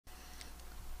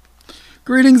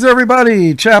Greetings,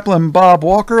 everybody. Chaplain Bob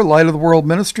Walker, Light of the World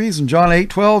Ministries. In John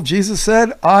 8:12, Jesus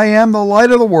said, I am the light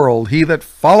of the world. He that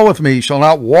followeth me shall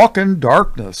not walk in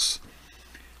darkness,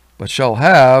 but shall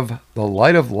have the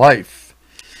light of life.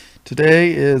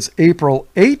 Today is April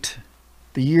 8,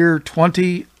 the year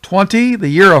 2020, the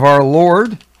year of our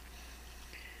Lord.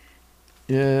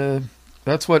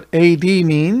 That's what AD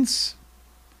means.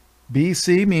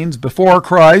 BC means before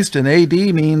Christ, and AD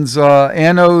means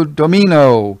Anno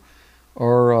Domino,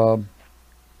 or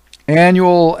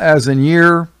annual as in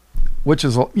year, which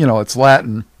is, it's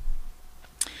Latin.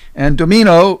 And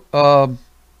Domino, or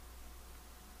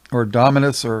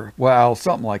Dominus, or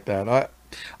something like that.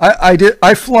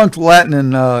 I flunked Latin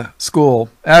in school.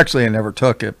 Actually, I never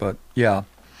took it, but yeah.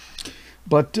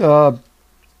 But the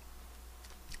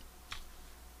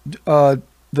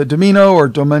Domino or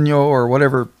Dominio or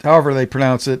whatever, however they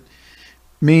pronounce it,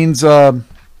 means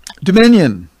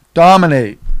dominion,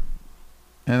 dominate.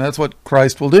 And that's what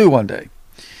Christ will do one day.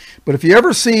 But if you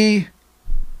ever see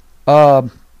the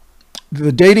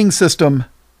dating system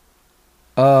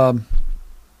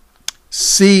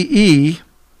CE,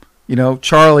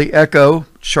 Charlie Echo,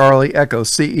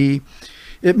 CE,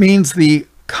 it means the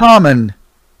common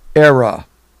era,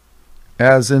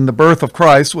 as in the birth of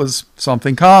Christ was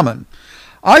something common.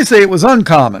 I say it was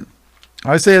uncommon.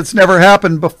 I say it's never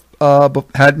happened,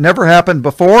 had never happened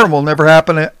before and will never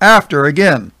happen after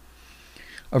again.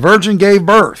 A virgin gave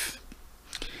birth.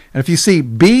 And if you see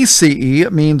BCE,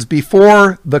 it means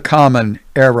before the common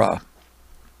era.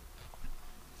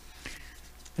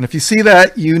 And if you see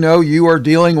that, you know you are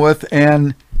dealing with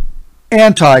an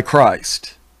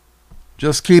antichrist.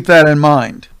 Just keep that in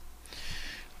mind.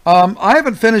 I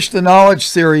haven't finished the knowledge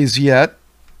series yet,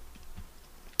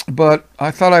 but I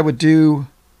thought I would do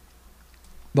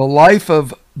the life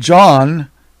of John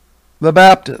the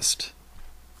Baptist.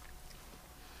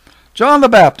 John the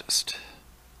Baptist.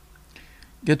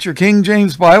 Get your King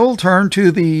James Bible, turn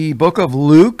to the book of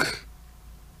Luke.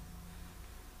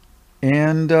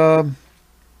 And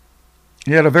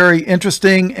he had a very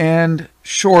interesting and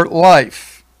short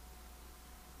life.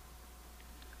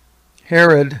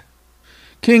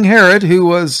 King Herod, who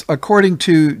was, according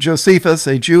to Josephus,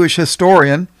 a Jewish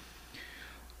historian,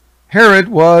 Herod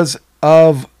was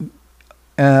of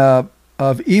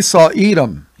Esau,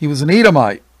 Edom. He was an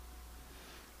Edomite,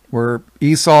 where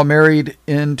Esau married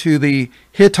into the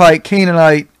Hittite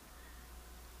Canaanite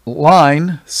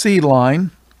line, seed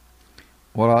line,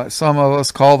 what some of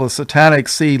us call the satanic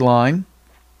seed line.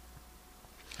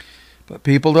 But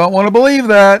people don't want to believe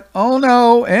that. Oh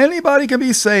no, anybody can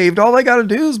be saved. All they got to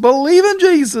do is believe in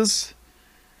Jesus.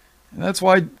 And that's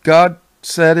why God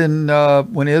said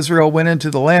when Israel went into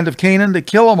the land of Canaan to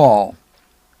kill them all.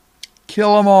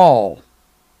 Kill them all.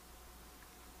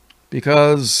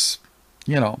 Because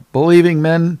believing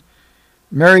men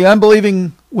marry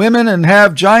unbelieving women and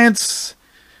have giants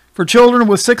for children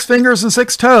with 6 fingers and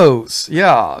 6 toes.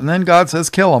 Yeah, and then God says,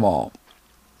 kill them all.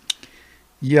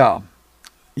 Yeah,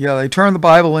 they turn the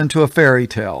Bible into a fairy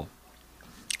tale.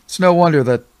 It's no wonder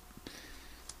that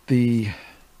the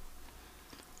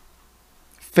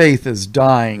faith is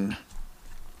dying,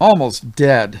 almost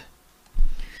dead.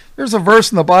 There's a verse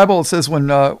in the Bible that says when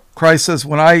Christ says,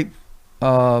 when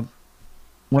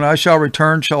I shall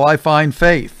return, shall I find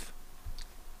faith?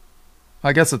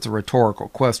 I guess it's a rhetorical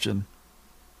question.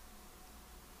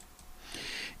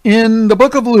 In the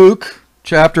book of Luke,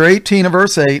 chapter 18 and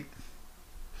verse 8,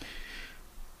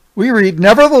 we read,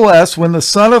 Nevertheless, when the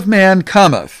Son of Man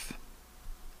cometh,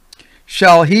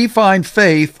 shall he find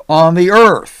faith on the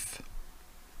earth?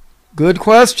 Good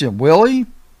question. Will he?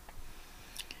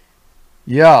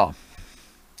 Yeah.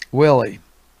 Will he?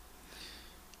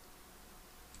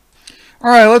 All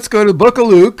right, let's go to the book of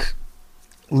Luke.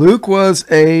 Luke was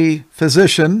a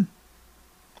physician.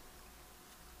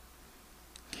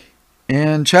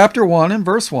 In chapter 1 and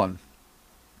verse 1.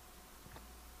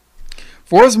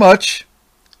 Forasmuch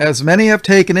as many have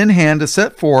taken in hand to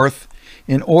set forth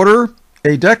in order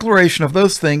a declaration of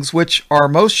those things which are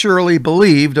most surely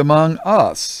believed among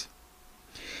us,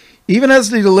 even as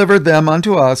they delivered them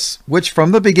unto us, which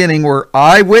from the beginning were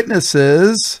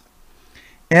eyewitnesses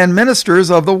and ministers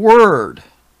of the word.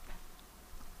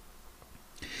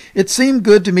 It seemed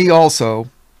good to me also,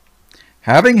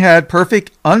 having had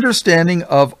perfect understanding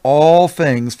of all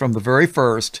things from the very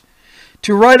first,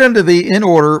 to write unto thee in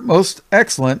order, most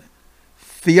excellent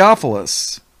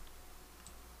Theophilus.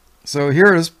 So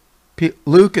here is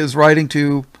Luke is writing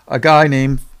to a guy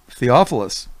named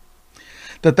Theophilus,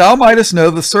 that thou mightest know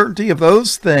the certainty of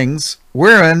those things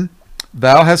wherein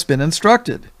thou hast been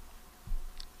instructed.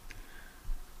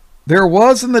 There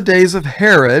was in the days of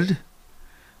Herod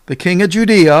the king of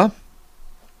Judea.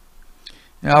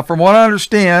 Now, from what I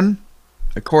understand,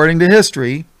 according to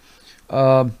history,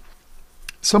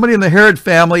 somebody in the Herod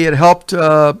family had helped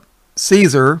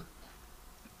Caesar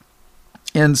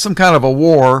in some kind of a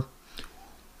war,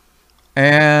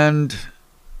 and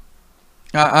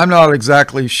I'm not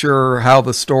exactly sure how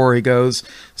the story goes.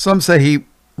 Some say he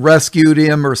rescued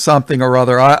him or something or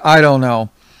other. I don't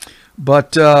know.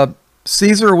 But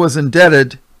Caesar was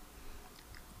indebted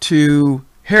to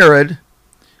Herod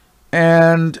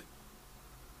and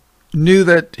knew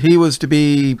that he was to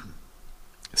be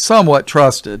somewhat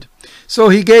trusted. So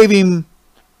he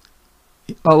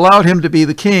allowed him to be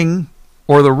the king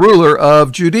or the ruler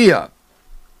of Judea.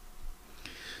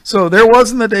 So there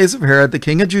was in the days of Herod, the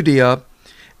king of Judea,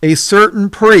 a certain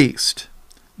priest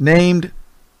named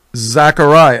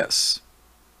Zacharias.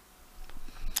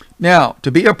 Now,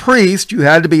 to be a priest, you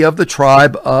had to be of the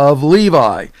tribe of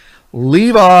Levi.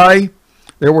 Levi,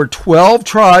 there were 12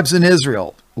 tribes in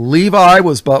Israel. Levi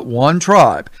was but one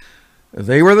tribe.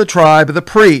 They were the tribe of the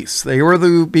priests. They were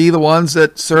to be the ones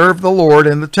that served the Lord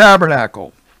in the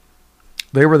tabernacle.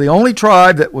 They were the only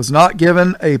tribe that was not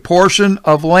given a portion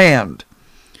of land.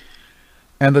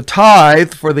 And the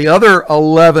tithe for the other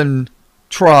 11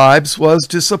 tribes was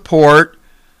to support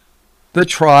the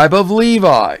tribe of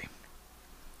Levi.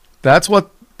 That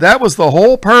was the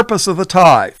whole purpose of the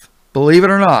tithe, believe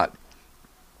it or not.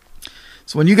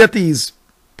 So when you get these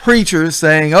preachers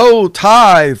saying, oh,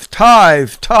 tithe,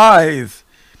 tithe, tithe,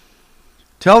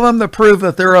 tell them to prove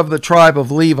that they're of the tribe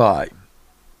of Levi.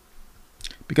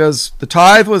 Because the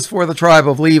tithe was for the tribe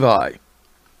of Levi,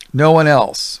 no one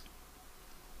else.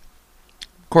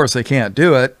 Of course, they can't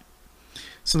do it.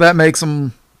 So that makes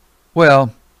them,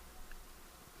 well,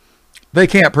 they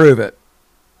can't prove it.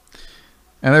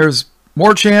 And there's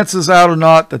more chances out of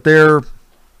not that they're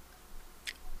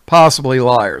possibly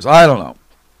liars. I don't know.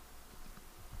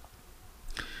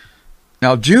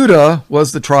 Now, Judah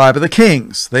was the tribe of the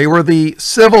kings. They were the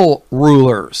civil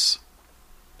rulers.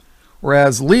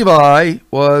 Whereas Levi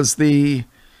was the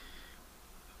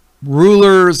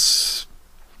rulers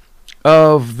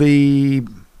of the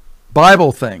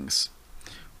Bible things.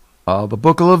 The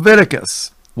book of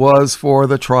Leviticus was for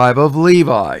the tribe of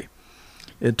Levi.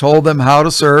 It told them how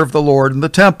to serve the Lord in the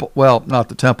temple. Well, not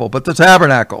the temple, but the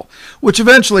tabernacle, which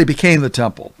eventually became the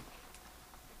temple.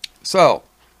 So,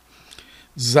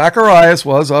 Zacharias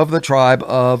was of the tribe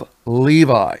of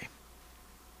Levi.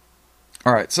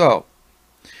 All right, so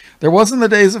there was in the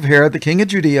days of Herod, the king of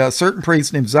Judea, a certain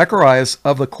priest named Zacharias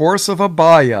of the course of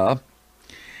Abia,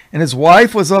 and his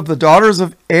wife was of the daughters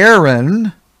of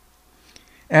Aaron,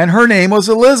 and her name was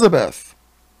Elisabeth.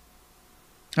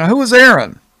 Now, who was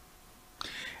Aaron?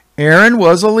 Aaron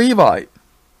was a Levite,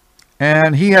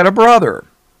 and he had a brother.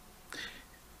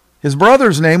 His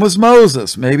brother's name was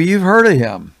Moses. Maybe you've heard of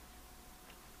him.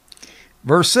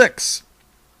 Verse 6.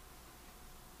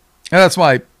 And that's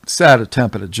my sad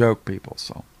attempt at a joke, people.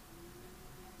 So,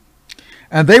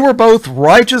 and they were both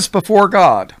righteous before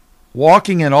God,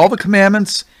 walking in all the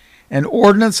commandments and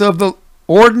ordinances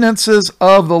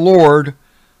of the Lord,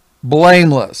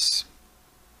 blameless.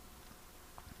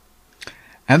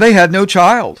 And they had no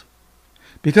child,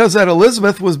 because that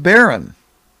Elisabeth was barren,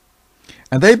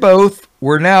 and they both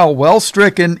were now well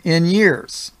stricken in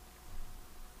years.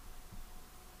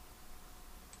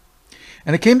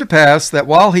 And it came to pass that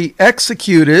while he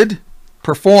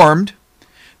performed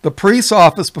the priest's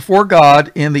office before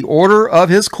God in the order of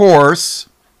his course,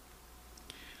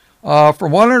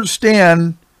 from what I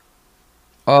understand,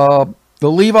 the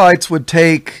Levites would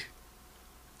take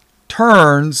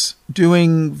turns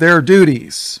doing their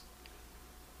duties.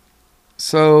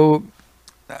 So,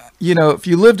 if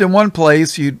you lived in one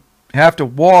place, you'd have to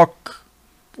walk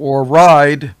or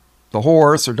ride the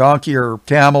horse or donkey or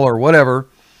camel or whatever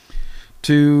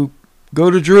to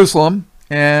go to Jerusalem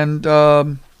and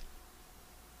do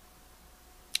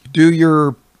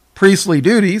your priestly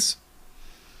duties.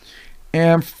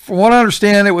 And from what I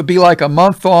understand, it would be like a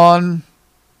month on,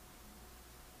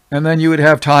 and then you would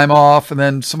have time off, and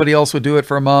then somebody else would do it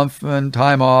for a month, and then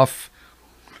time off.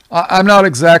 I'm not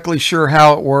exactly sure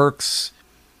how it works,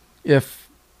 if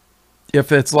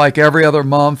it's like every other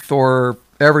month or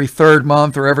every third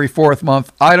month or every fourth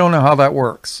month. I don't know how that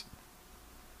works.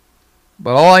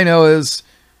 But all I know is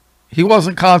he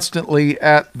wasn't constantly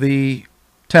at the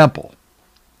temple.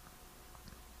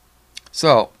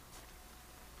 So,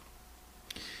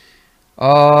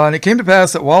 and it came to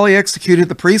pass that while he executed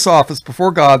the priest's office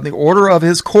before God in the order of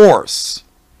his course,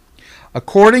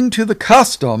 according to the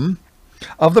custom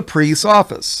of the priest's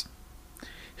office,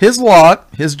 his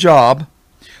job,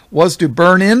 was to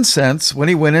burn incense when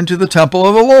he went into the temple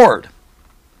of the Lord.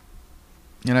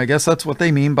 And I guess that's what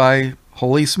they mean by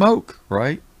holy smoke,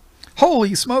 right?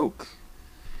 Holy smoke.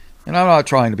 And I'm not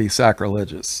trying to be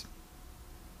sacrilegious.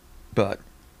 But.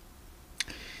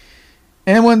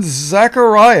 And when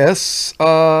Zacharias,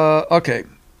 okay.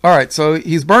 All right, so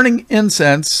he's burning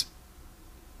incense.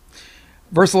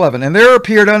 Verse 11, and there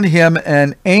appeared unto him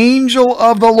an angel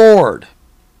of the Lord,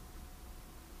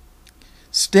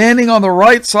 standing on the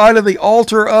right side of the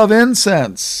altar of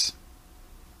incense.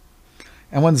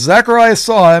 And when Zacharias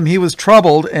saw him, he was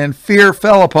troubled, and fear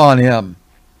fell upon him.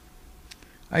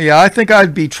 Yeah, I think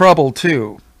I'd be troubled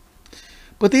too.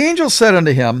 But the angel said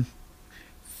unto him,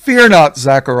 Fear not,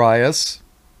 Zacharias,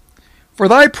 for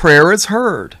thy prayer is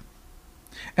heard,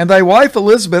 and thy wife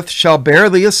Elisabeth shall bear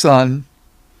thee a son,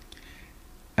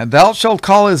 and thou shalt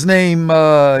call his name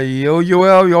No,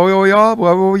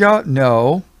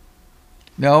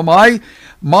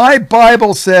 my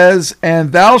Bible says,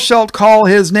 and thou shalt call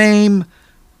his name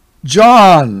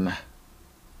John.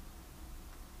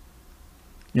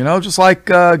 You know, just like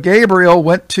Gabriel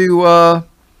went to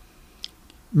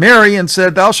Mary and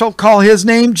said, thou shalt call his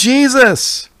name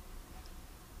Jesus.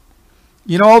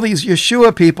 You know, all these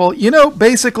Yeshua people, you know,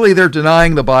 basically they're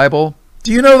denying the Bible.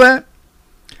 Do you know that?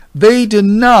 They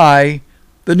deny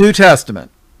the New Testament.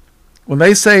 When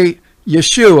they say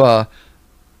Yeshua,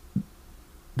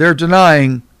 they're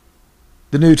denying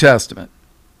the New Testament.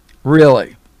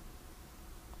 Really.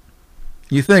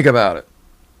 You think about it.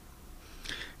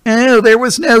 Oh, there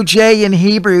was no J in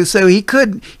Hebrew, so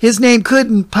his name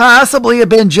couldn't possibly have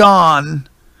been John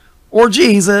or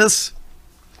Jesus.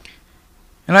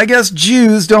 And I guess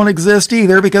Jews don't exist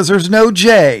either because there's no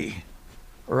J.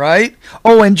 Right?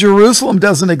 Oh, and Jerusalem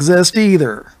doesn't exist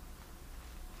either.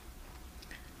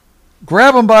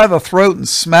 Grab them by the throat and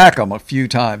smack them a few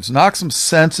times. Knock some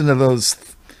sense into those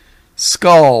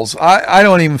skulls. I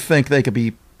don't even think they could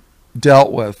be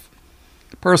dealt with.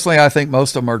 Personally, I think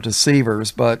most of them are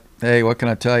deceivers, but hey, what can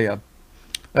I tell you?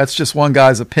 That's just one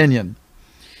guy's opinion.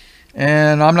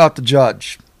 And I'm not the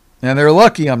judge. And they're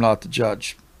lucky I'm not the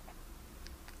judge.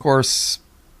 Of course,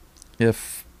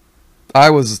 if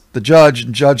I was the judge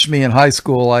and judged me in high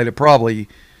school, I'd have probably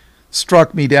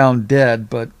struck me down dead,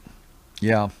 but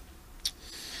yeah.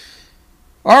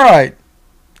 All right.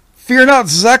 Fear not,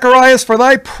 Zacharias, for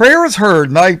thy prayer is heard,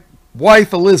 and thy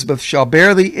wife Elisabeth shall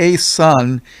bear thee a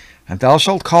son, and thou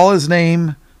shalt call his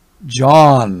name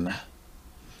John.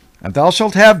 And thou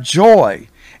shalt have joy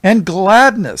and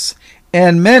gladness,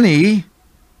 and many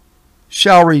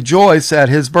shall rejoice at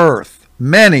his birth.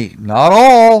 Many, not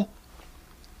all.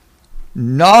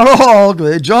 Not all.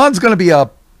 John's going to be a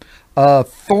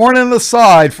thorn in the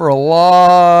side for a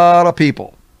lot of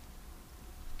people.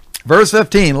 Verse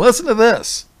 15, listen to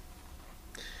this.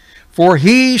 For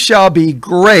he shall be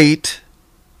great.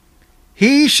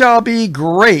 He shall be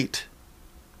great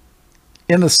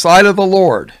in the sight of the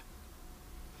Lord,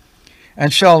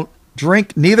 and shall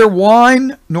drink neither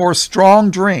wine nor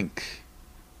strong drink.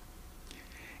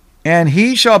 And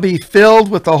he shall be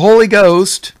filled with the Holy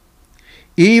Ghost,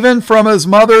 even from his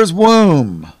mother's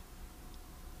womb.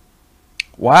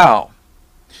 Wow.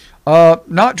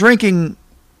 Not drinking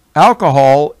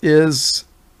alcohol is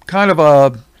kind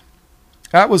of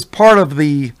that was part of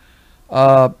the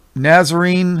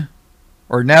Nazarene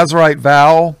or Nazarite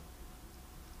vow.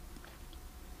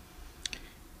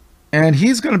 And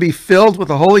he's going to be filled with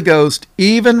the Holy Ghost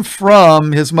even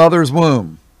from his mother's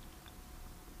womb.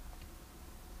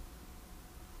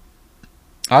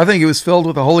 I think he was filled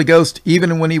with the Holy Ghost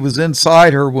even when he was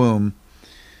inside her womb.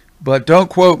 But don't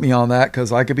quote me on that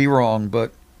because I could be wrong,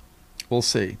 but we'll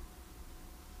see.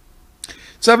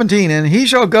 17, and he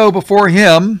shall go before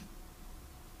him.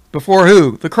 Before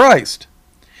who? The Christ.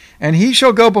 And he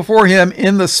shall go before him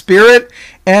in the spirit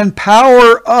and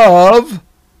power of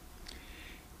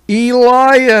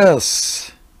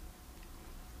Elias.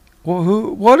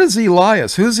 Well, what is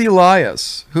Elias? Who's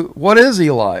Elias? What is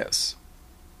Elias?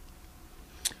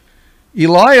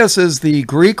 Elias is the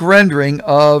Greek rendering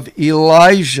of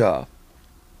Elijah.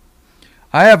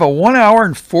 I have a 1 hour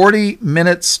and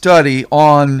 40-minute study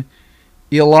on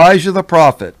Elijah the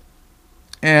prophet.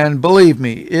 And believe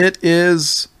me, it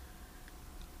is,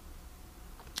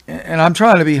 and I'm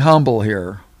trying to be humble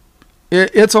here,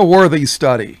 it's a worthy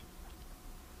study.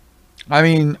 I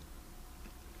mean,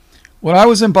 when I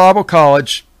was in Bible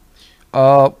college,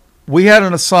 we had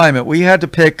an assignment. We had to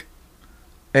pick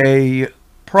a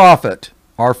prophet,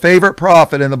 our favorite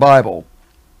prophet in the Bible,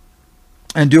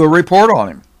 and do a report on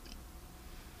him.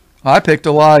 I picked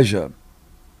Elijah.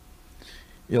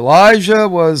 Elijah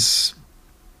was,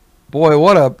 boy,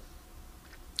 what a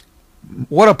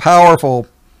powerful,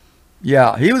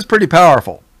 yeah, he was pretty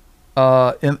powerful.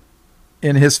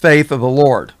 in his faith of the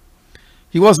Lord.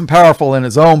 He wasn't powerful in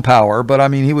his own power, but I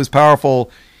mean, he was powerful.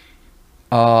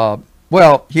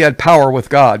 Well, he had power with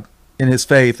God in his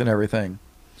faith and everything.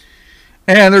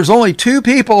 And there's only two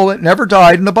people that never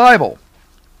died in the Bible.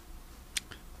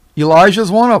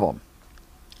 Elijah's one of them.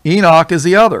 Enoch is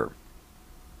the other.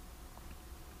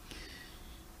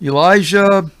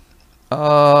 Elijah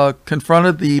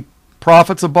confronted the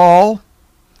prophets of Baal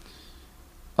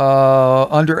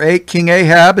under King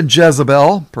Ahab and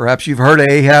Jezebel. Perhaps you've heard of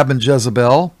Ahab and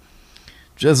Jezebel.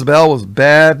 Jezebel was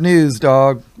bad news,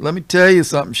 dog. Let me tell you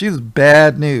something. She was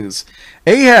bad news.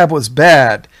 Ahab was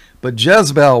bad, but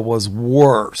Jezebel was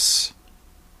worse.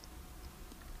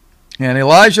 And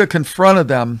Elijah confronted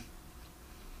them,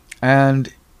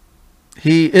 and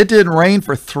it didn't rain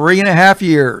for 3.5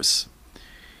 years.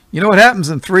 You know what happens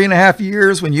in 3.5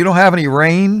 years when you don't have any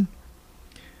rain?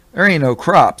 There ain't no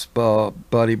crops,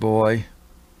 buddy boy.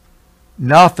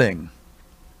 Nothing.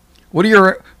 What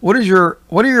are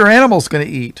your animals going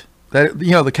to eat?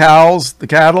 The cows, the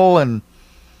cattle, and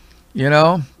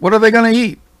what are they going to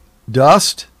eat?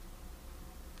 Dust?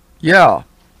 Yeah.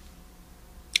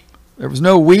 There was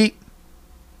no wheat.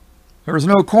 There was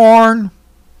no corn.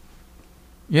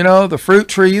 The fruit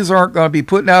trees aren't going to be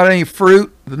putting out any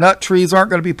fruit. The nut trees aren't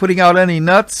going to be putting out any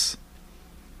nuts.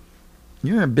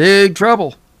 You're in big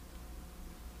trouble.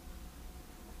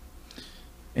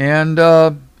 And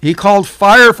he called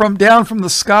fire down from the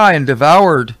sky and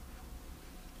devoured,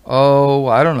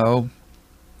 I don't know,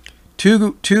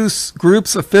 two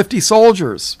groups of 50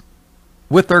 soldiers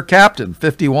with their captain,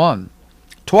 51.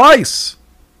 Twice.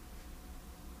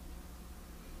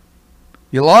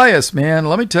 Elias, man,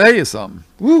 let me tell you something.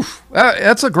 Woof,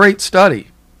 that's a great study.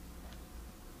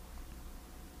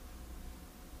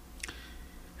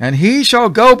 And he shall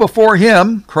go before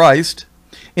him, Christ,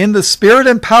 in the spirit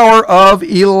and power of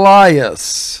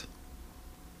Elias.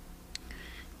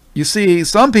 You see,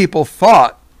 some people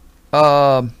thought,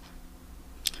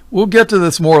 we'll get to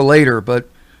this more later, but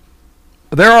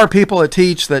there are people that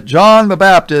teach that John the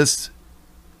Baptist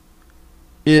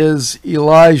is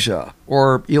Elijah,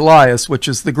 or Elias, which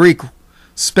is the Greek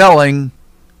spelling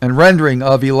and rendering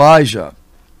of Elijah.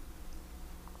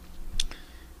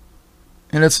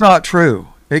 And it's not true.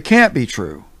 It can't be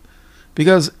true.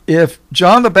 Because if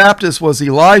John the Baptist was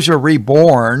Elijah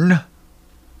reborn,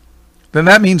 then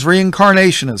that means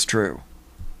reincarnation is true.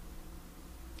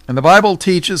 And the Bible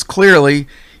teaches clearly,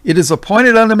 it is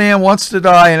appointed unto man once to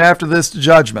die, and after this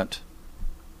judgment.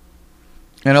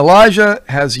 And Elijah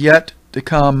has yet to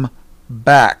come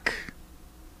back.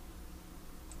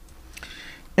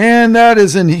 And that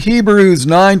is in Hebrews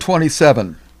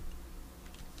 9:27.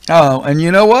 Oh, and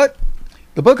you know what?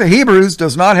 The book of Hebrews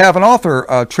does not have an author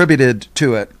attributed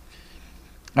to it.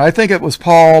 I think it was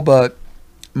Paul, but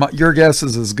your guess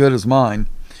is as good as mine.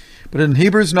 But in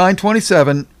Hebrews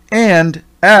 9:27, and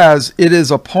as it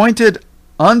is appointed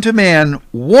unto man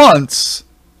once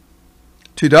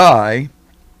to die,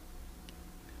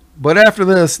 but after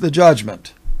this, the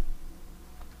judgment.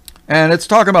 And it's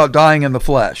talking about dying in the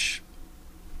flesh.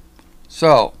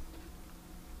 So,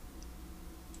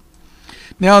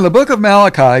 now in the book of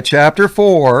Malachi, chapter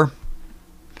 4,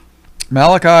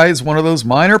 Malachi is one of those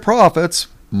minor prophets,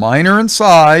 minor in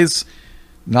size,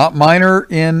 not minor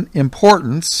in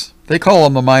importance. They call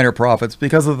them the minor prophets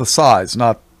because of the size,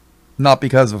 not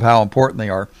because of how important they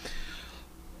are.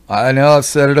 I know I've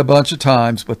said it a bunch of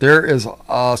times, but there is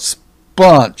a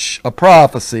bunch of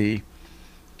prophecy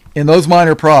in those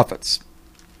minor prophets,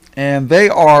 and they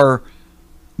are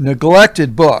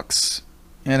neglected books.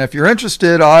 And if you're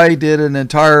interested, I did an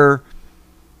entire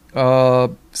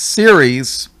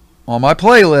series on my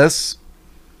playlists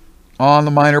on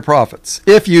the minor prophets,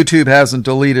 if YouTube hasn't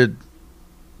deleted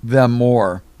them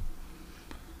more.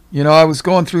 I was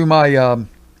going through my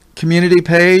community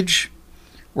page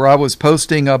where I was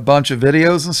posting a bunch of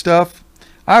videos and stuff.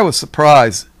 I was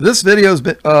surprised. This video's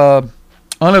been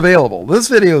unavailable. This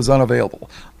video is unavailable.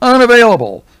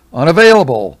 Unavailable.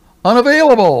 Unavailable.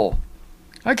 Unavailable.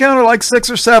 I counted like 6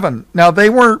 or 7. Now, they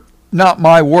weren't not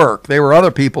my work. They were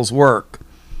other people's work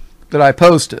that I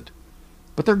posted.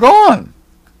 But they're gone.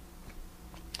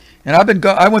 And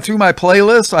I went through my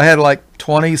playlist. I had like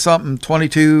 20-something,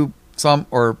 22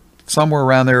 or somewhere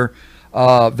around there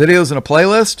videos in a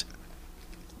playlist.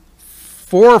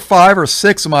 4 or 5 or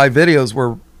 6 of my videos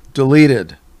were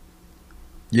deleted.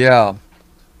 Yeah.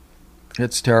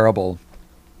 It's terrible.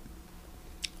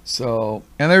 So,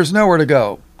 and there's nowhere to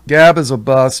go. Gab is a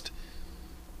bust.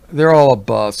 They're all a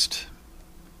bust.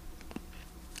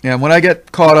 And when I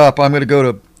get caught up, I'm going to go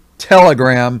to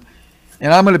Telegram,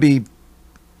 and I'm going to be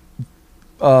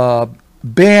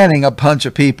banning a bunch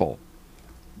of people.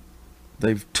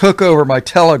 they've took over my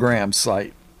Telegram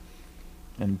site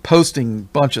and posting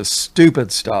a bunch of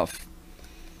stupid stuff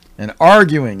and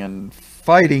arguing and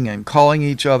fighting and calling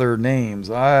each other names.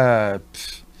 If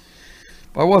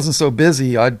I wasn't so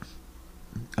busy, I'd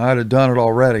have done it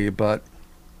already. But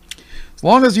as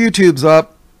long as YouTube's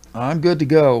up, I'm good to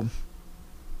go.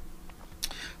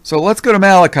 So let's go to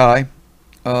Malachi,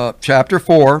 chapter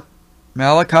 4.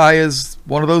 Malachi is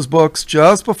one of those books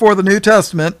just before the New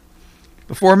Testament,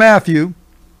 before Matthew.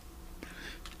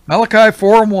 Malachi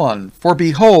 4:1. For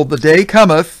behold, the day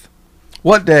cometh.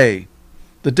 What day?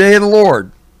 The day of the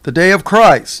Lord, the day of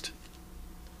Christ.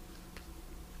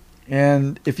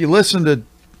 And if you listen to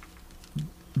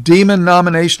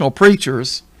demon-nominational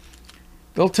preachers,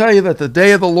 they'll tell you that the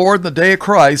day of the Lord and the day of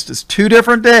Christ is two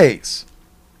different days,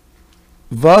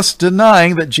 thus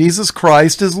denying that Jesus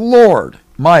Christ is Lord,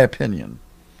 my opinion.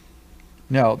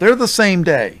 No, they're the same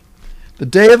day. The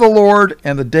day of the Lord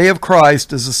and the day of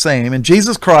Christ is the same, and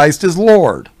Jesus Christ is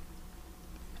Lord.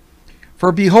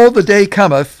 For behold, the day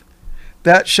cometh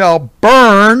that shall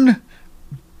burn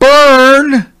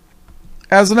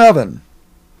as an oven.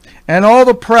 And all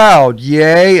the proud,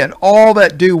 yea, and all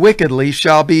that do wickedly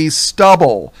shall be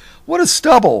stubble. What is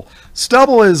stubble?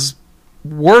 Stubble is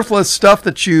worthless stuff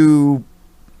that you,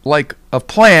 like, of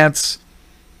plants.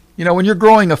 You know, when you're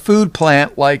growing a food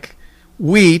plant like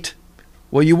wheat,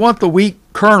 well, you want the wheat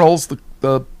kernels,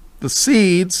 the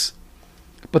seeds,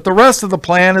 but the rest of the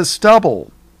plant is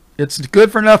stubble. It's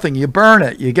good for nothing. You burn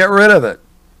it. You get rid of it.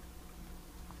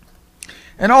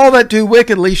 And all that do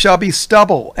wickedly shall be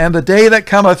stubble, and the day that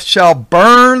cometh shall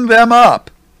burn them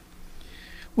up.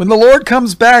 When the Lord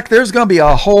comes back, there's going to be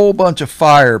a whole bunch of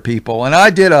fire, people. And I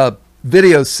did a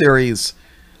video series,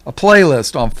 a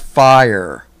playlist on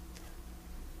fire.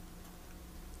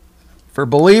 For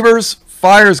believers,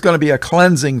 fire is going to be a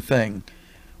cleansing thing.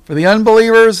 For the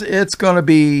unbelievers, it's going to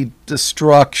be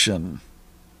destruction.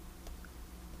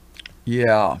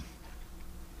 Yeah.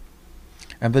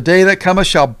 And the day that cometh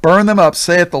shall burn them up,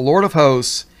 saith the Lord of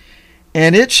hosts,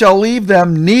 and it shall leave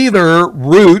them neither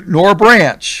root nor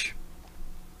branch.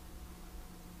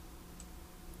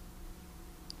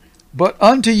 But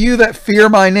unto you that fear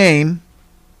my name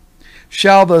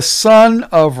shall the Son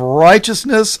of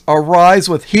Righteousness arise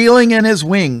with healing in his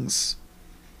wings.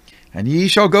 And ye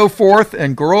shall go forth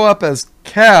and grow up as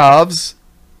calves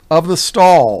of the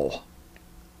stall.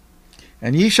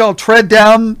 And ye shall tread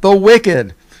down the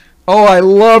wicked. Oh, I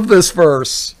love this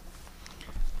verse.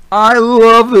 I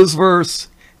love this verse.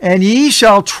 And ye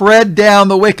shall tread down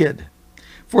the wicked,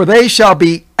 for they shall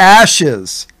be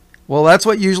ashes. Well, that's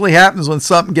what usually happens when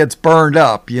something gets burned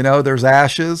up. You know, there's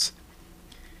ashes.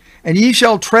 And ye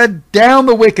shall tread down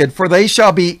the wicked, for they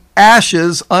shall be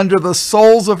ashes under the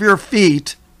soles of your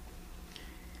feet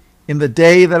in the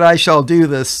day that I shall do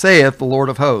this, saith the Lord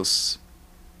of hosts.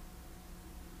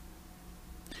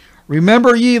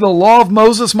 Remember ye the law of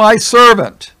Moses my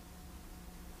servant,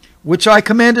 which I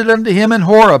commanded unto him in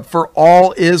Horeb for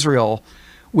all Israel,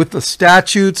 with the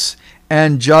statutes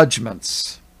and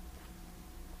judgments.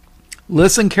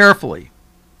 Listen carefully.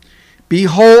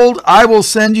 Behold, I will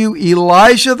send you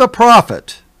Elijah the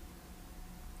prophet.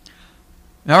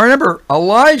 Now remember,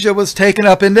 Elijah was taken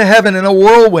up into heaven in a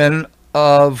whirlwind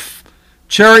of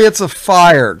chariots of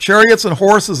fire, chariots and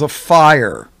horses of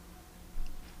fire.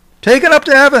 Taken up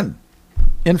to heaven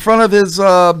in front of his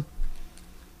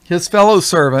fellow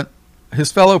servant,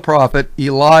 his fellow prophet,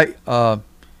 Elisha,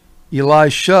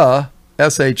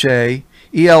 S-H-A,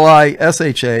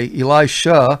 E-L-I-S-H-A,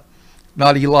 Elisha,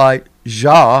 not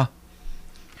Elijah.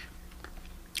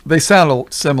 They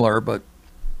sound similar, but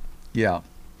yeah.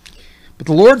 But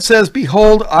the Lord says,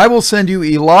 behold, I will send you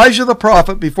Elijah the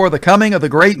prophet before the coming of the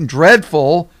great and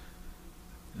dreadful.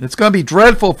 It's going to be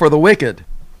dreadful for the wicked.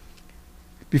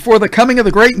 Before the coming of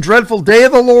the great and dreadful day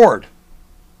of the Lord.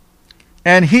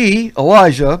 And he,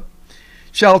 Elijah,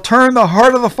 shall turn the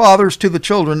heart of the fathers to the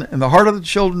children, and the heart of the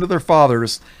children to their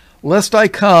fathers, lest I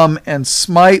come and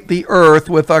smite the earth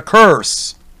with a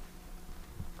curse.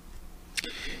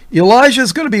 Elijah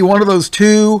is going to be one of those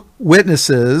two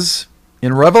witnesses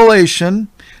in Revelation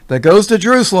that goes to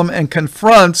Jerusalem and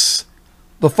confronts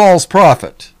the false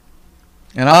prophet.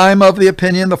 And I'm of the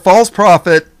opinion the false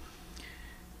prophet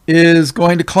is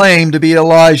going to claim to be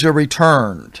Elijah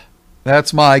returned.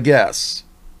 That's my guess.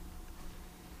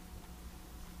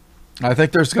 I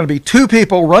think there's going to be two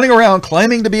people running around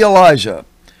claiming to be Elijah.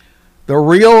 The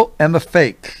real and the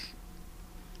fake.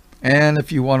 And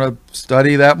if you want to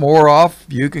study that more off,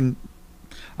 you can.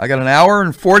 I got an hour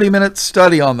and 40 minute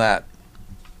study on that.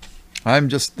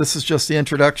 This is just the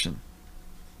introduction.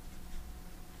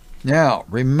 Now,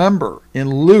 remember in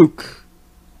Luke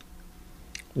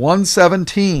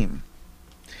 1:17.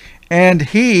 And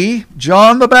he,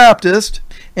 John the Baptist,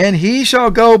 and he shall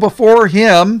go before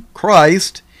him,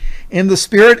 Christ, in the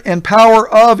spirit and power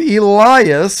of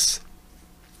Elijah,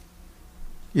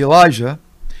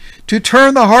 to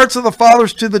turn the hearts of the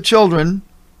fathers to the children.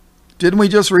 Didn't we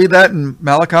just read that in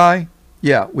Malachi?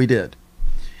 Yeah, we did.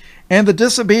 And the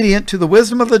disobedient to the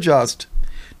wisdom of the just,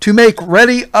 to make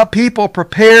ready a people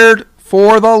prepared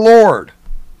for the Lord.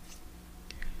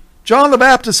 John the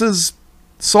Baptist's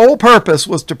sole purpose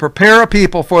was to prepare a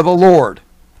people for the Lord,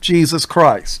 Jesus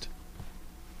Christ.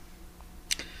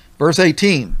 Verse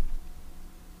 18.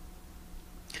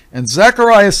 And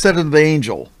Zacharias said unto the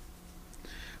angel,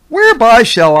 Whereby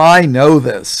shall I know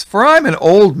this? For I am an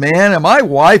old man, and my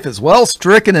wife is well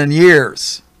stricken in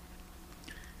years.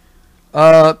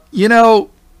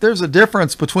 There's a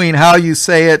difference between how you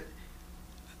say it,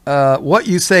 what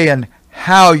you say, and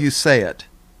how you say it.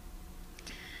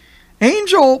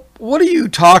 Angel, what are you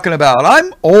talking about?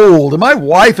 I'm old, and my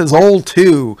wife is old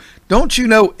too. Don't you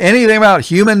know anything about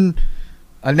human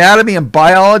anatomy and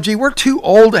biology? We're too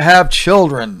old to have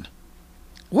children.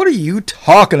 What are you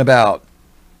talking about?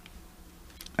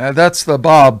 That's the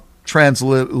Bob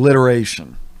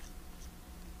transliteration.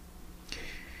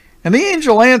 And the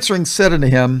angel answering said unto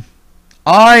him,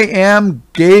 I am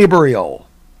Gabriel.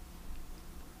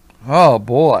 Oh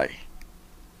boy.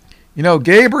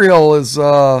 Gabriel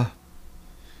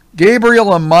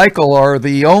and Michael are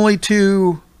the only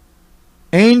two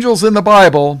angels in the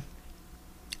Bible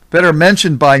that are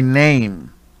mentioned by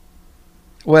name.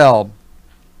 Well,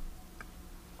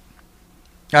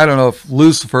 I don't know if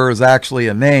Lucifer is actually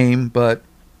a name, but,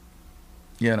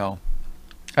 I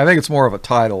think it's more of a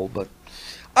title, but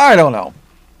I don't know.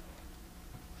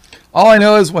 All I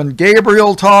know is when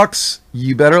Gabriel talks,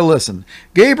 you better listen.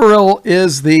 Gabriel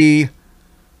is the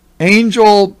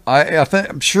angel,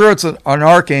 I'm sure it's an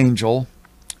archangel,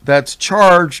 that's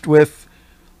charged with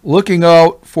looking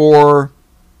out for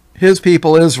his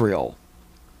people Israel.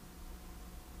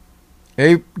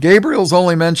 Gabriel's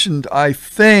only mentioned, I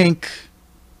think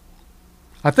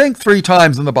 3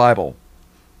 times in the Bible.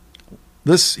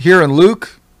 This here in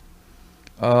Luke,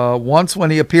 once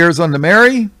when he appears unto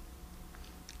Mary,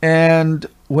 and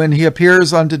when he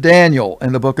appears unto Daniel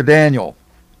in the book of Daniel.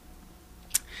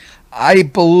 I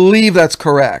believe that's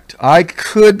correct. I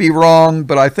could be wrong,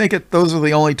 but I think those are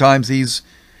the only times he's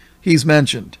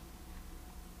mentioned.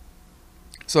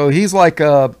 So he's like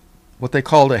what they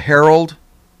called a herald.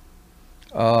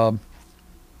 A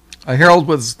herald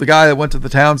was the guy that went to the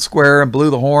town square and blew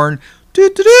the horn.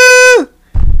 Doo-doo-doo!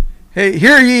 Hey,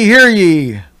 hear ye, hear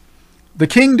ye. The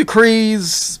king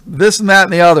decrees this and that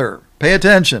and the other. Pay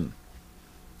attention.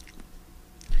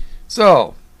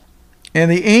 So,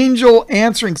 and the angel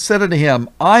answering said unto him,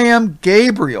 I am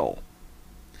Gabriel,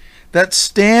 that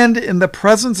stand in the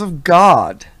presence of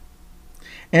God,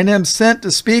 and am sent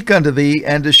to speak unto thee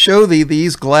and to show thee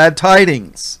these glad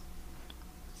tidings.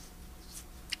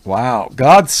 Wow,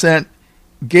 God sent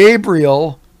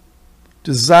Gabriel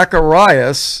to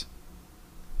Zacharias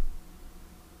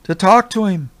to talk to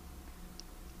him.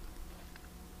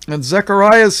 And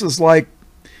Zacharias is like,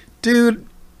 dude,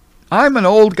 I'm an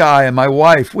old guy and my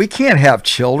wife, we can't have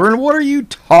children. What are you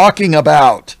talking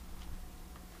about?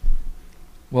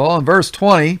 Well, in verse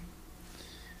 20,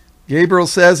 Gabriel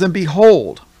says, And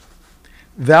behold,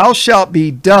 thou shalt be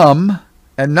dumb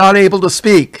and not able to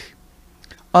speak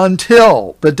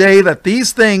until the day that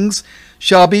these things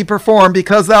shall be performed,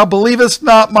 because thou believest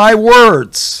not my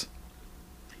words,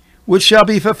 which shall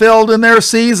be fulfilled in their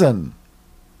season.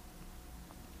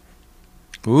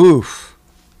 Oof.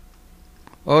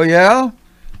 Oh yeah?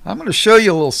 I'm going to show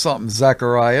you a little something,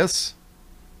 Zacharias.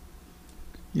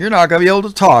 You're not going to be able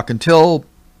to talk until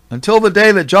the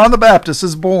day that John the Baptist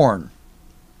is born.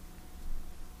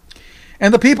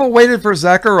 And the people waited for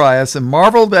Zacharias and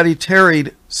marveled that he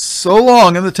tarried so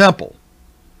long in the temple.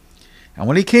 And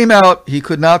when he came out, he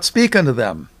could not speak unto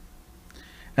them.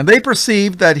 And they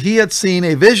perceived that he had seen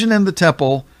a vision in the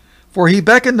temple, for he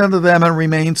beckoned unto them and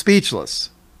remained speechless.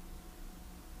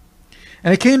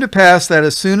 And it came to pass that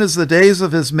as soon as the days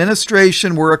of his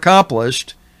ministration were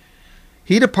accomplished,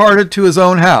 he departed to his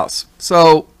own house.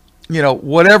 So,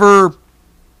 whatever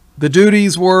the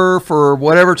duties were for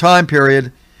whatever time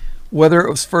period, whether it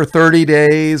was for 30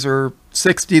 days or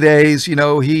 60 days, he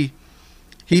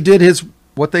did his,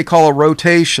 what they call a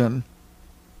rotation,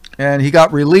 and he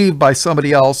got relieved by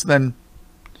somebody else. Then,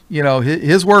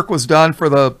 his work was done for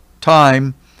the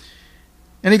time,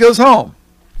 and he goes home.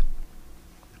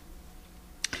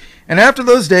 And after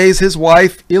those days, his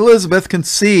wife Elisabeth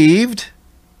conceived.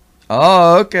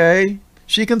 Oh, okay.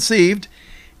 She conceived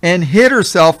and hid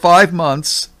herself 5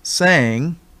 months,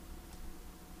 saying,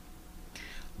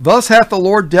 Thus hath the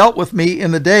Lord dealt with me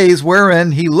in the days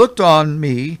wherein he looked on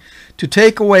me to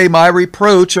take away my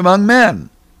reproach among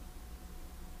men.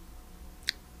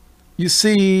 You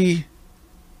see,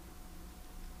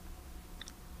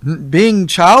 being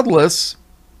childless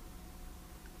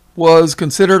was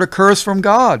considered a curse from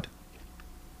God.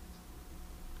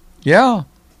 Yeah.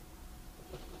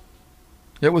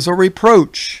 It was a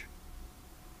reproach.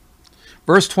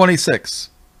 Verse 26.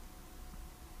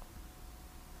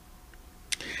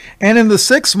 And in the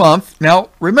 6th month, now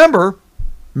remember,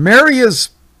 Mary is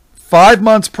 5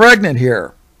 months pregnant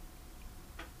here.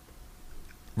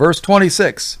 Verse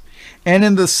 26. And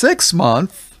in the 6th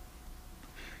month,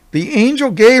 the angel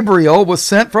Gabriel was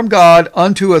sent from God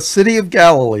unto a city of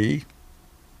Galilee,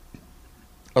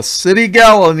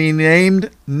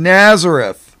 named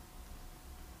Nazareth,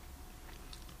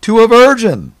 to a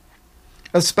virgin,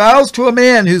 espoused to a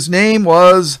man whose name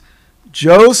was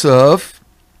Joseph,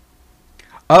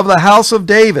 of the house of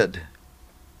David.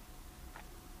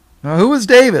 Now, who is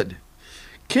David?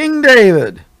 King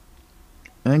David.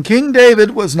 And King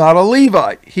David was not a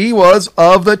Levite. He was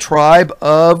of the tribe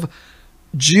of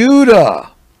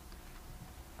Judah.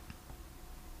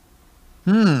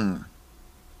 Think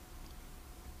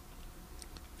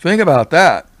about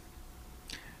that.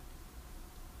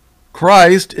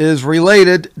 Christ is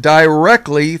related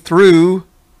directly through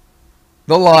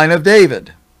the line of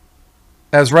David,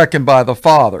 as reckoned by the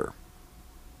Father.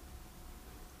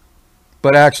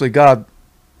 But actually, God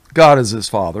is his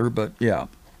father, but yeah.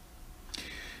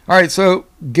 All right, so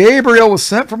Gabriel was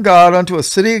sent from God unto a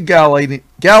city of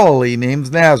Galilee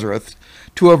named Nazareth,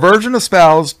 to a virgin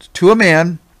espoused to a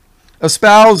man.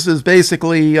 Espoused is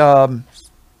basically, well,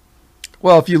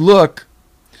 if you look,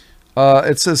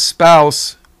 it says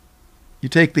spouse. You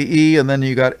take the E and then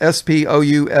you got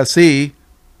S-P-O-U-S-E.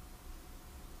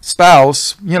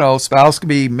 Spouse, spouse can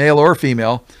be male or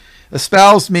female.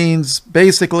 Espoused means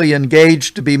basically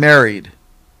engaged to be married.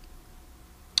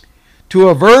 To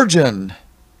a virgin.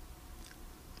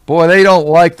 Boy, they don't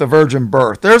like the virgin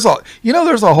birth. There's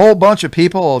a whole bunch of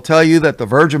people who will tell you that the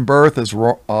virgin birth is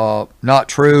not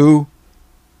true.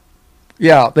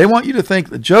 Yeah, they want you to think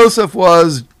that Joseph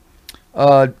was,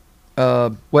 well,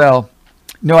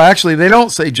 no, actually, they don't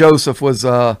say Joseph was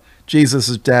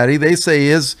Jesus' daddy. They say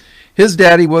his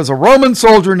daddy was a Roman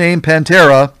soldier named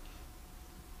Pantera,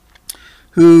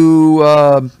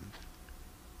 who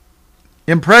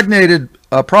impregnated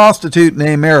a prostitute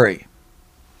named Mary.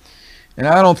 And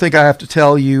I don't think I have to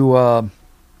tell you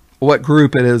what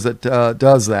group it is that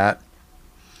does that.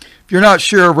 If you're not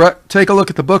sure, take a look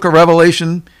at the book of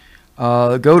Revelation.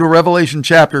 Go to Revelation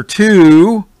chapter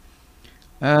 2.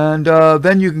 And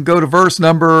then you can go to verse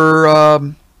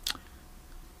number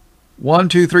 1,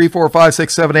 2, 3, 4, 5,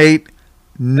 6, 7, 8,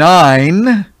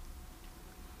 9.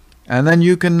 And then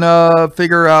you can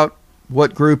figure out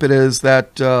what group it is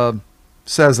that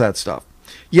says that stuff.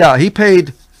 Yeah,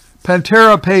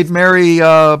 Pantera paid Mary,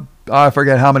 I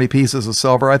forget how many pieces of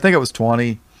silver. I think it was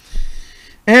 20.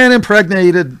 And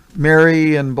impregnated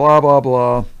Mary and blah, blah,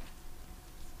 blah.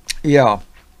 Yeah.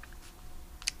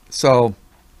 So,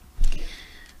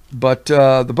 but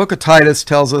the book of Titus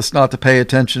tells us not to pay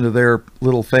attention to their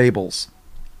little fables.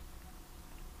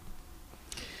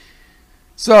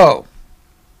 So,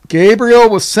 Gabriel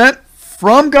was sent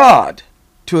from God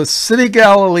to a city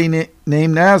Galilee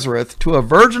named Nazareth, to a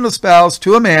virgin espoused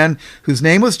to a man whose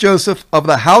name was Joseph, of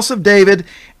the house of David,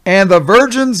 and the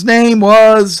virgin's name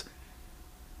was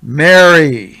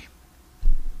Mary.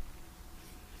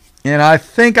 And I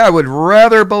think I would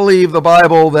rather believe the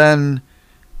Bible than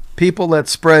people that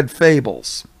spread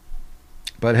fables.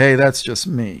 But hey, that's just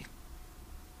me.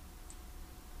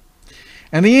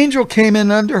 And the angel came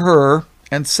in unto her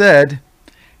and said,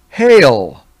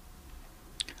 Hail,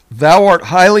 thou art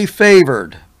highly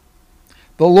favored.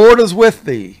 The Lord is with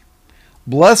thee.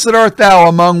 Blessed art thou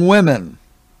among women.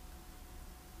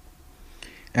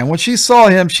 And when she saw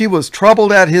him, she was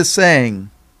troubled at his saying,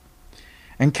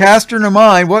 and cast in her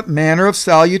mind what manner of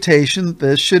salutation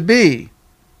this should be.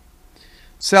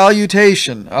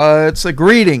 Salutation, it's a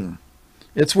greeting.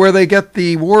 It's where they get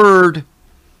the word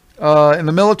in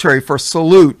the military for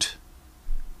salute.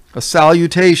 A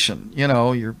salutation,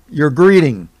 your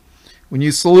greeting. When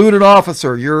you salute an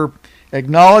officer, you're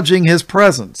acknowledging his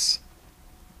presence.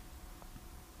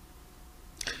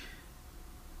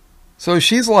 So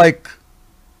she's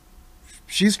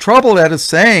troubled at his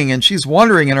saying, and she's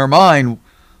wondering in her mind,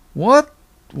 what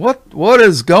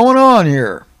is going on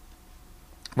here?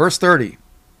 Verse 30.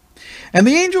 And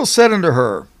the angel said unto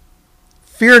her,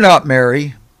 Fear not,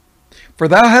 Mary, for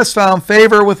thou hast found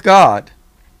favor with God.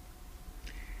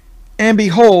 And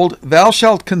behold, thou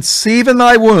shalt conceive in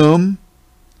thy womb,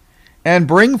 and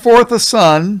bring forth a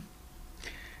son,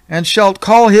 and shalt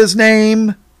call his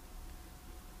name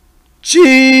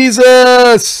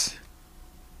Jesus.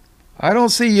 I don't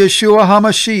see Yeshua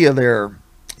HaMashiach there,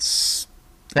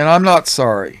 and I'm not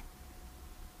sorry.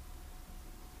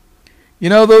 You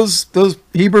know, those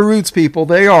Hebrew roots people,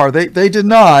 they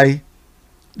deny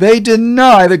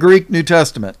the Greek New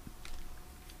Testament.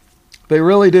 They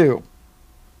really do.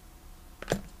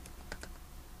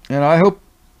 And I hope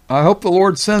the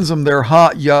Lord sends them their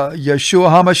Yeshua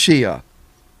HaMashiach.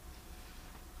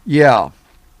 Yeah,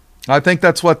 I think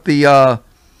that's what the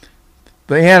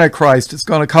Antichrist is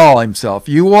going to call himself.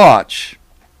 You watch.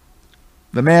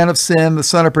 The man of sin, the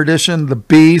son of perdition, the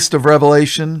beast of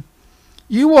Revelation.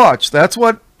 You watch. That's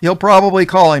what he'll probably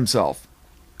call himself.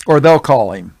 Or they'll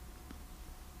call him.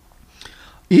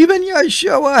 Even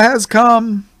Yeshua has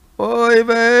come. Oy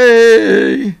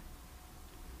vey.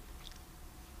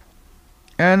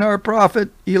 And our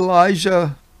prophet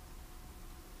Elijah.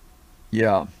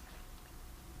 Yeah.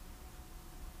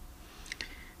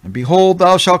 And behold,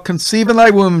 thou shalt conceive in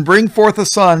thy womb, and bring forth a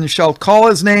son, and shalt call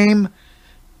his name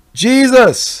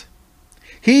Jesus.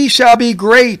 He shall be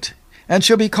great, and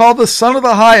shall be called the Son of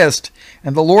the Highest.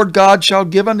 And the Lord God shall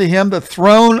give unto him the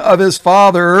throne of his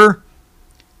father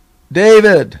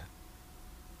David.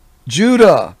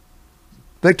 Judah,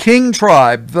 the king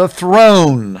tribe, the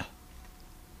throne.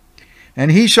 And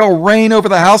he shall reign over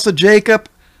the house of Jacob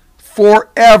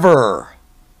forever.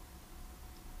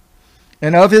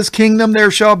 And of his kingdom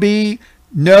there shall be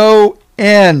no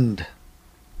end.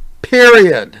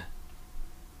 Period.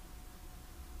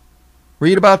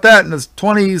 Read about that in the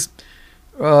 20s,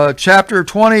 chapter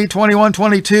 20, 21,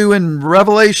 22 in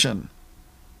Revelation.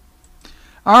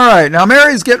 All right, now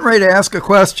Mary's getting ready to ask a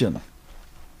question.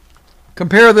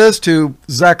 Compare this to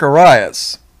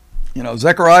Zacharias. You know,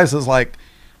 Zacharias is like,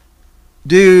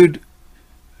 dude,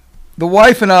 the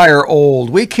wife and I are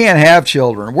old. We can't have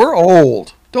children. We're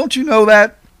old. Don't you know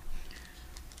that?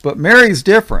 But Mary's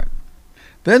different.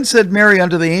 Then said Mary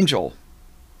unto the angel,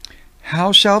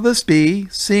 how shall this be,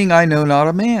 seeing I know not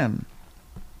a man?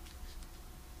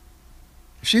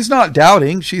 She's not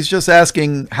doubting. She's just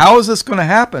asking, how is this going to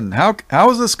happen?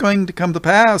 How is this going to come to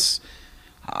pass?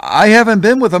 I haven't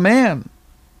been with a man.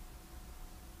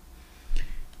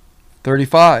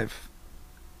 35.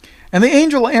 And the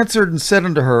angel answered and said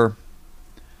unto her,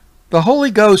 the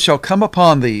Holy Ghost shall come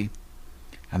upon thee,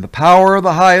 and the power of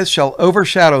the highest shall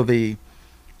overshadow thee.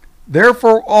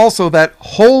 Therefore also that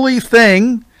holy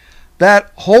thing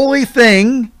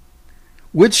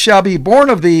which shall be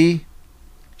born of thee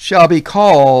shall be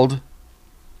called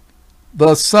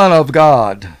the Son of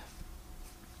God.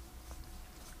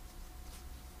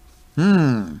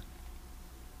 You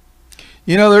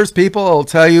know, there's people who will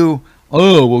tell you,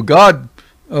 oh, well, God,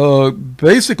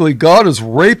 basically God is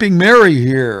raping Mary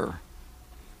here.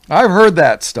 I've heard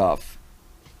that stuff.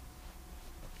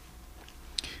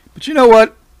 But you know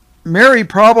what? Mary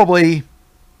probably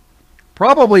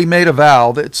made a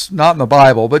vow that's not in the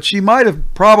Bible, but she might have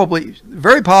probably,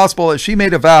 very possible that she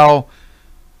made a vow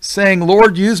saying,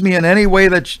 Lord, use me in any way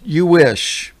that you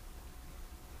wish.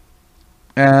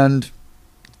 And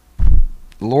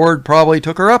the Lord probably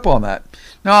took her up on that.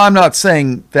 Now, I'm not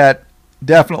saying that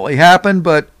definitely happened,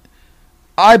 but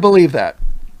I believe that.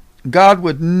 God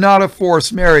would not have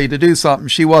forced Mary to do something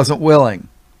she wasn't willing.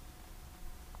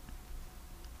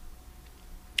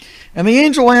 And the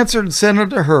angel answered and said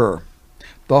unto her,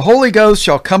 the Holy Ghost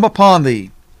shall come upon thee,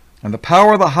 and the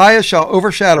power of the highest shall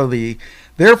overshadow thee.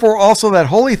 Therefore also that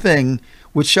holy thing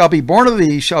which shall be born of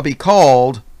thee shall be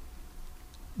called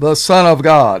the Son of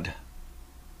God.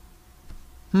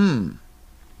 The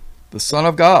Son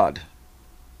of God.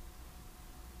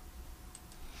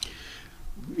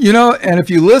 You know, and if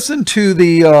you listen to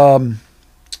the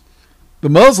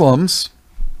Muslims,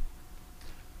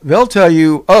 they'll tell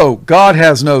you, oh, God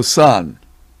has no son.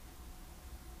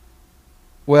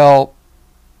 Well,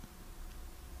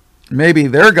 maybe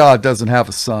their God doesn't have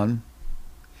a son.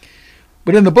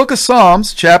 But in the book of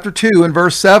Psalms, chapter 2 and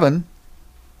verse 7,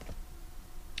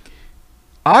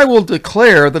 I will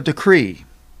declare the decree.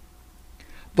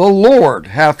 The Lord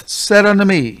hath said unto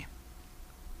me,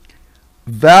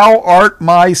 thou art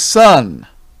my son.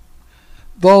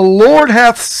 The Lord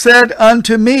hath said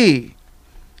unto me,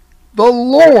 the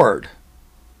Lord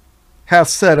hath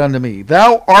said unto me,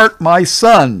 thou art my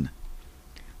son.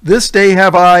 This day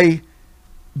have I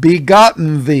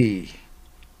begotten thee.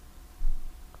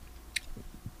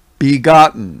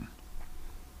 Begotten.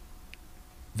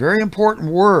 Very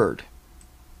important word.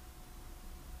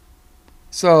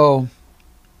 So,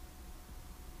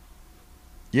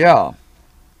 yeah.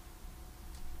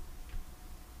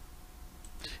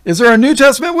 Is there a New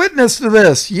Testament witness to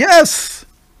this? Yes.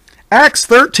 Acts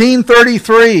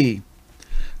 13:33.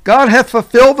 God hath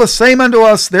fulfilled the same unto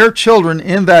us their children,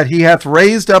 in that he hath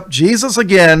raised up Jesus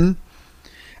again,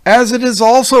 as it is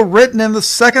also written in the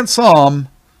second Psalm,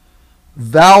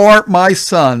 Thou art my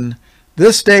son,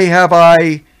 this day have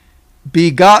I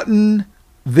begotten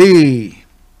thee.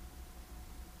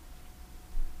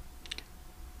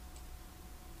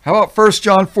 How about 1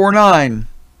 John 4:9?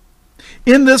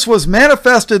 In this was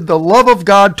manifested the love of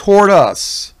God toward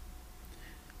us,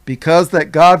 because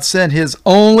that God sent his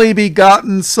only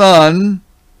begotten Son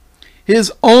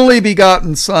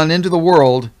into the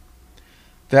world,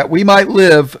 that we might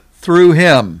live through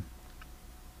him.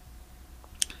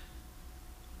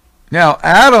 Now,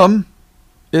 Adam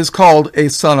is called a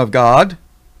son of God.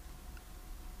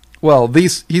 Well,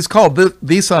 he's called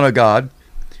the Son of God.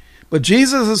 But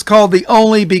Jesus is called the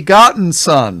only begotten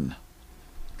Son.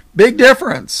 Big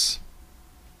difference.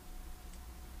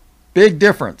 Big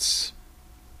difference.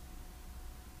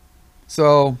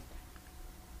 So,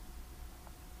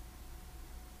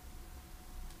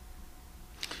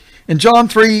 in John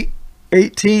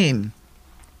 3:18,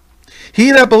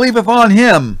 he that believeth on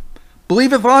him,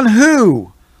 believeth on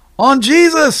who? On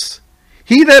Jesus.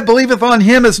 He that believeth on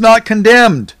him is not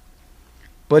condemned,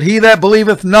 but he that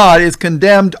believeth not is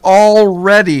condemned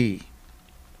already,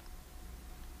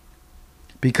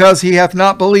 because he hath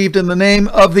not believed in the name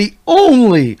of the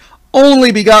only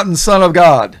begotten Son of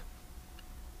God.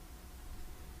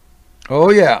 Oh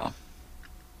yeah.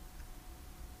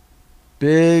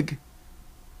 Big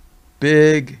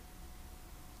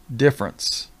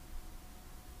difference.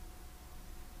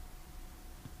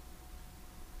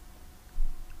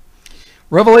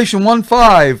 Revelation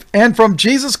 1:5, and from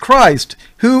Jesus Christ,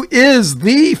 who is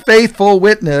the faithful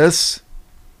witness,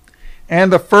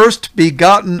 and the first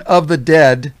begotten of the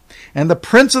dead, and the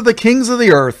prince of the kings of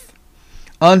the earth,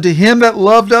 unto him that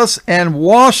loved us and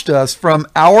washed us from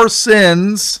our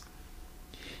sins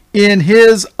in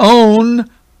his own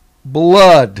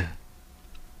blood.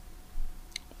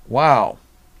 Wow.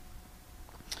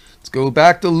 Let's go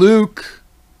back to Luke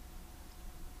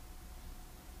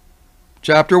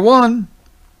chapter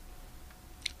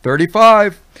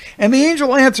 1:35. And the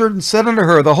angel answered and said unto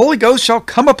her, The Holy Ghost shall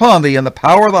come upon thee, and the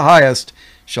power of the highest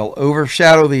shall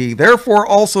overshadow thee. Therefore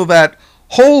also that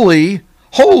holy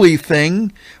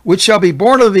thing which shall be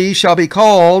born of thee shall be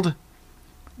called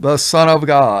the Son of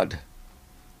God.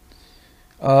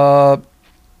 All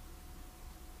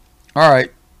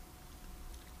right.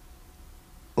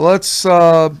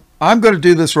 I'm going to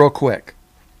do this real quick.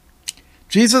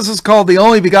 Jesus is called the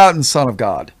only begotten Son of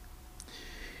God.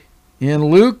 In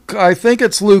Luke, I think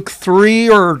it's Luke 3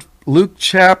 or Luke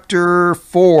chapter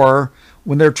 4,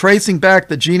 when they're tracing back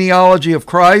the genealogy of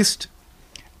Christ,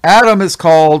 Adam is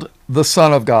called the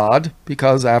Son of God,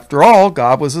 because after all,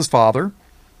 God was his father.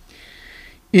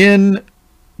 In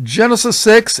Genesis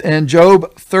 6 and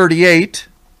Job 38,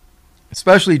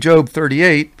 especially Job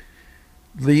 38,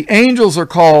 the angels are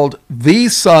called the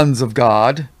sons of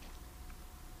God,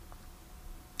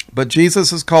 but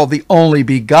Jesus is called the only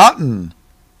begotten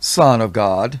Son of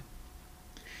God.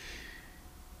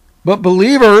 But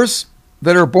believers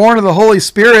that are born of the Holy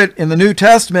Spirit in the New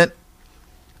Testament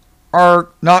are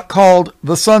not called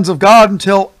the sons of God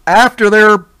until after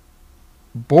they're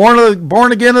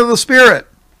born again of the Spirit.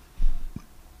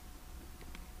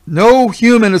 No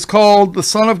human is called the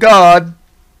Son of God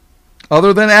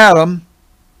other than Adam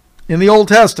in the Old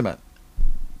Testament.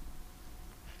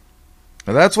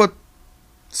 Now that's what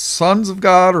sons of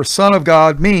God or Son of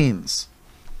God means.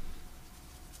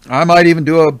 I might even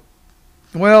do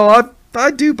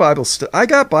I do Bible I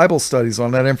got Bible studies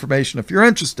on that information if you're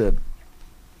interested.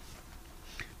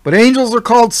 But angels are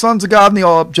called sons of God in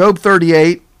the Job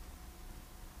 38.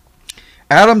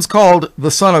 Adam's called the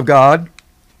Son of God.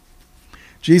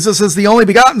 Jesus is the only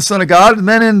begotten Son of God. And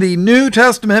then in the New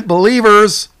Testament,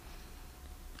 believers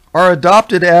are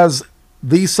adopted as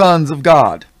the sons of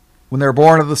God when they're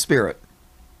born of the Spirit.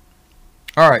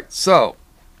 All right, so.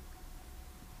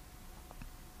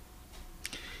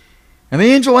 And the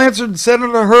angel answered and said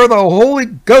unto her, The Holy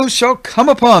Ghost shall come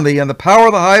upon thee, and the power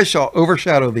of the highest shall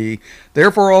overshadow thee.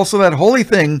 Therefore also that holy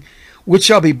thing which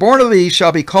shall be born of thee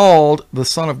shall be called the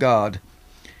Son of God.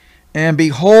 And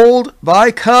behold,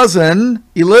 thy cousin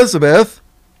Elisabeth.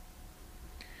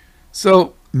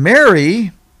 So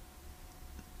Mary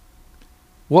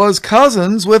was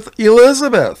cousins with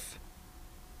Elisabeth.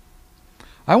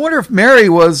 I wonder if Mary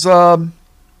was of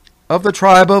the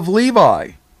tribe of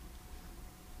Levi.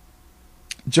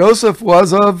 Joseph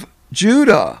was of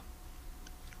Judah.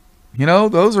 You know,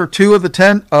 those are two of the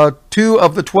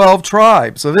 12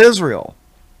 tribes of Israel.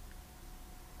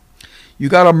 You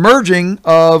got a merging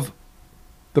of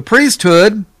the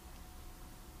priesthood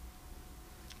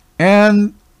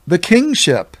and the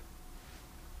kingship.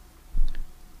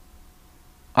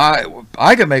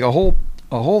 I could make a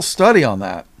whole study on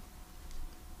that.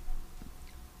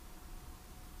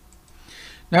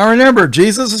 Now remember,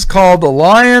 Jesus is called the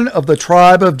Lion of the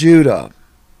tribe of Judah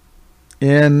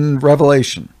in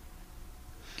Revelation.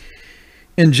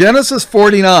 In Genesis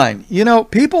 49, you know,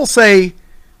 people say,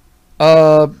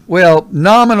 well,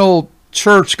 nominal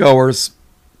churchgoers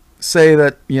say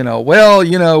that, you know, well,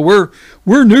 you know, we're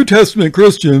New Testament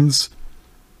Christians,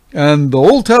 and the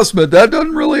Old Testament, that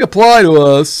doesn't really apply to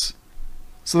us.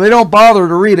 So they don't bother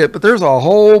to read it, but there's a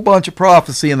whole bunch of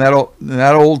prophecy in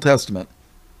that Old Testament.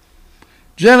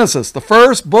 Genesis, the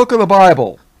first book of the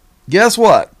Bible. Guess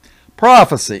what?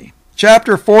 Prophecy,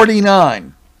 chapter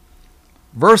 49,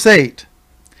 verse 8.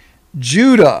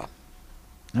 Judah.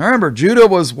 Now remember, Judah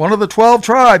was one of the 12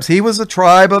 tribes. He was the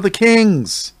tribe of the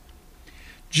kings.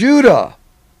 Judah,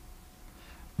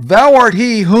 thou art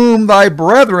he whom thy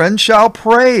brethren shall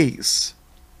praise.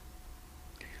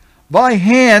 Thy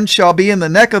hand shall be in the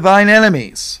neck of thine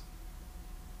enemies.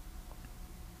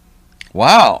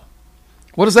 Wow.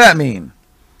 What does that mean?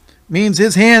 It means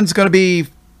his hand's going to be,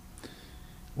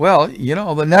 well, you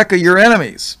know, the neck of your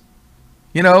enemies.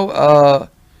 You know,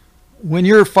 when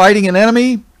you're fighting an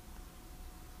enemy,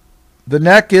 the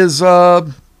neck is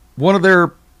one of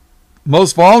their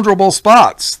most vulnerable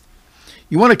spots.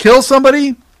 You want to kill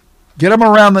somebody? Get them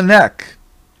around the neck.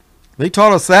 They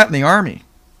taught us that in the army.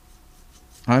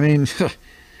 I mean,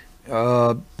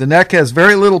 the neck has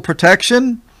very little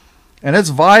protection, and it's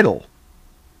vital.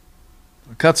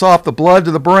 It cuts off the blood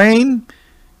to the brain,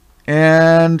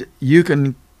 and you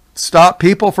can stop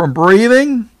people from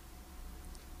breathing.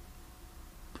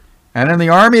 And in the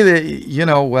army, they, you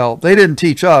know, well, they didn't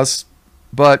teach us,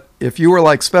 but if you were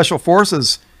like special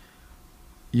forces,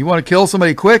 you want to kill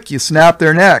somebody quick, you snap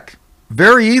their neck.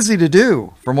 Very easy to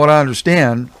do, from what I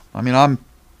understand. I mean,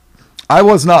 I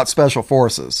was not special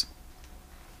forces.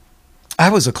 I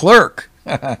was a clerk.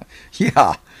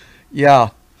 Yeah.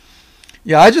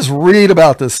 I just read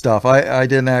about this stuff. I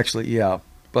didn't actually, yeah.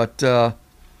 But,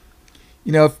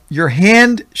 you know, if your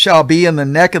hand shall be in the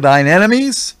neck of thine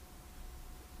enemies,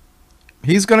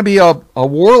 he's going to be a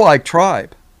warlike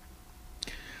tribe.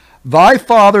 Thy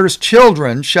father's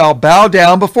children shall bow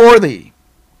down before thee.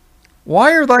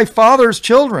 Why are thy father's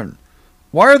children?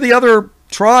 Why are the other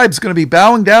tribes going to be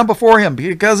bowing down before him?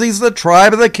 Because he's the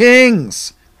tribe of the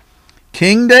kings.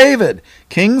 King David,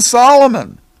 King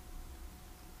Solomon.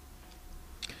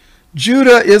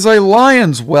 Judah is a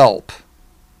lion's whelp.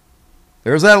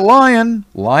 There's that lion,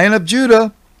 Lion of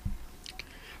Judah.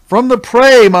 From the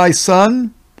prey, my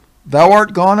son, thou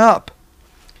art gone up.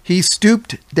 He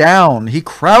stooped down, he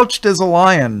crouched as a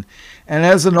lion, and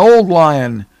as an old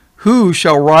lion, who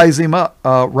shall rouse him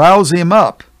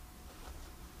up?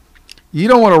 You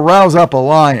don't want to rouse up a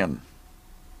lion.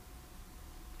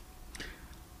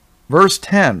 Verse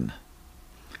 10.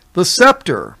 The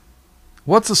scepter.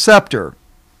 What's a scepter?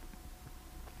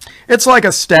 It's like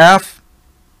a staff,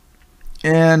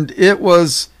 and it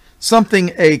was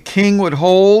something a king would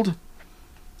hold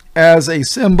as a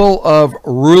symbol of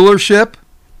rulership.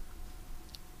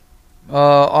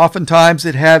 Oftentimes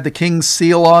it had the king's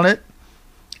seal on it,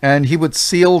 and he would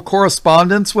seal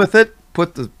correspondence with it.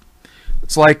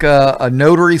 It's like a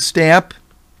notary stamp,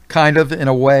 kind of, in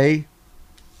a way.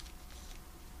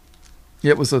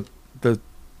 It was the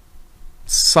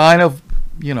sign of,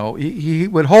 you know, he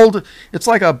would hold, it's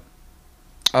like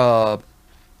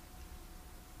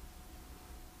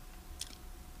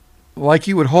like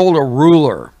you would hold a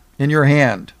ruler in your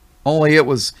hand, only it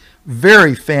was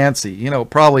very fancy, you know,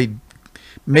 probably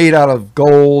made out of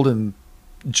gold and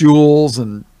jewels,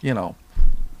 and, you know.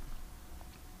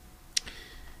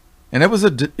 And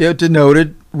it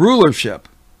denoted rulership.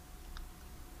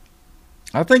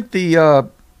 I think the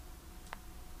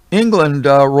England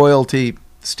royalty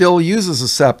still uses a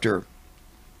scepter.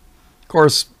 Of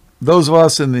course, those of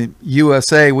us in the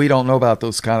USA, we don't know about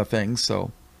those kind of things.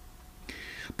 So,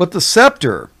 but the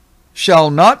scepter shall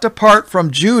not depart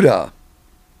from Judah,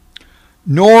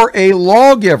 nor a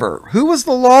lawgiver. Who was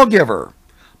the lawgiver?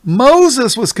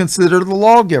 Moses was considered the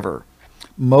lawgiver.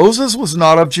 Moses was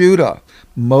not of Judah.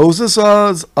 Moses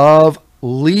was of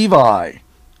Levi.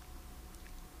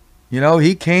 You know,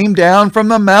 he came down from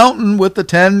the mountain with the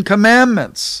 10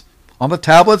 commandments on the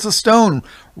tablets of stone,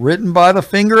 written by the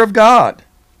finger of God.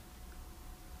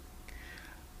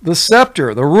 The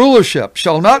scepter, the rulership,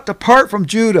 shall not depart from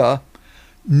Judah,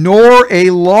 nor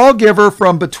a lawgiver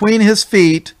from between his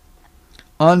feet,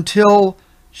 until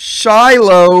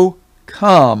Shiloh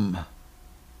come.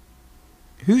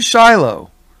 Who's Shiloh?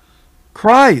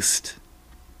 Christ.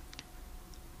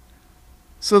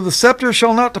 So the scepter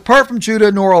shall not depart from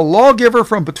Judah, nor a lawgiver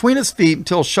from between his feet,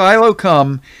 until Shiloh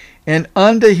come, and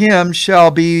unto him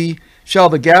shall the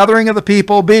gathering of the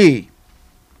people be.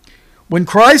 When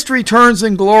Christ returns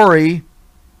in glory,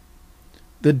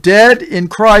 the dead in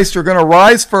Christ are going to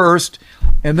rise first,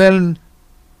 and then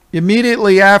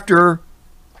immediately after,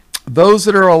 those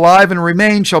that are alive and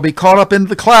remain shall be caught up into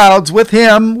the clouds with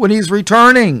him when he's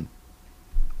returning.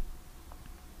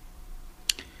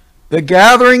 The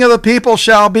gathering of the people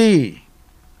shall be.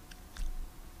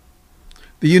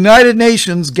 The United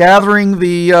Nations gathering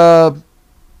the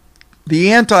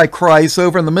Antichrist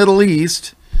over in the Middle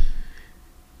East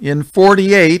in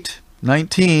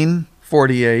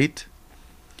 1948.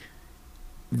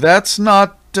 That's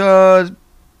not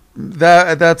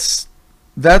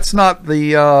that's not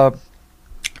the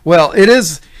well, it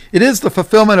is the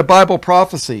fulfillment of Bible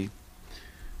prophecy.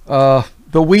 The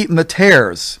wheat and the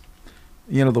tares.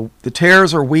 You know, the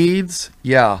tares are weeds.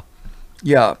 Yeah.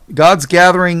 God's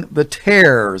gathering the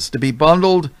tares to be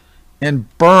bundled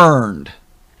and burned.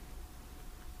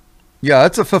 Yeah,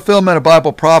 it's a fulfillment of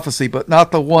Bible prophecy, but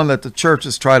not the one that the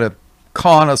churches try to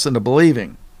con us into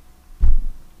believing.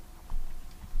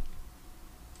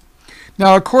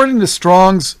 Now, according to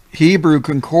Strong's Hebrew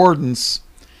Concordance,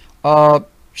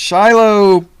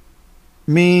 Shiloh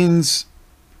means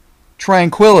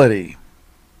tranquility.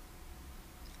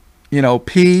 You know,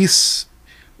 peace,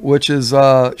 which is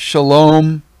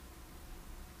shalom.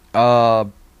 It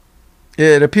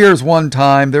appears one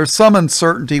time. There's some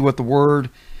uncertainty with the word,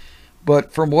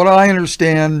 but from what I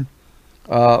understand,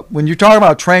 when you're talking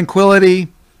about tranquility,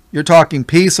 you're talking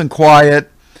peace and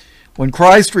quiet. When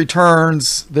Christ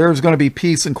returns, there's going to be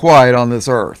peace and quiet on this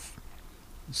earth.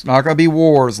 It's not going to be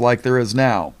wars like there is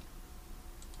now.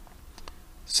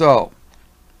 So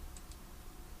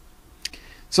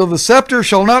the scepter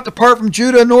shall not depart from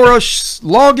Judah, nor a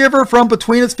lawgiver from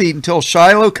between his feet, until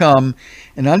Shiloh come,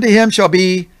 and unto him shall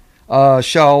the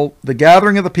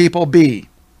gathering of the people be.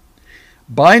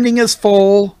 Binding his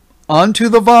foal unto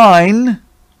the vine,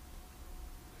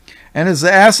 and his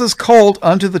ass's colt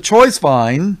unto the choice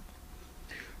vine.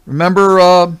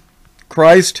 Remember,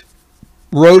 Christ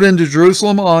rode into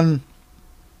Jerusalem on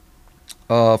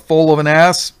a foal of an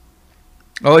ass?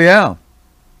 Oh, yeah.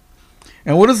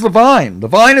 And what is the vine? The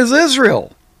vine is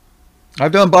Israel.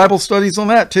 I've done Bible studies on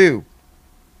that too.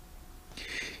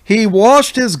 He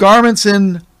washed his garments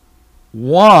in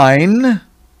wine.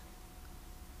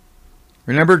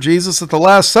 Remember, Jesus at the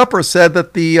Last Supper said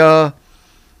that the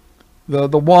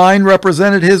wine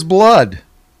represented his blood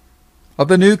of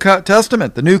the New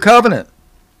Testament, the New Covenant.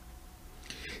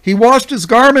 He washed his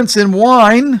garments in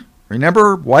wine.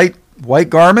 Remember, white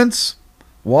garments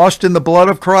washed in the blood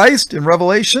of Christ in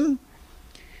Revelation.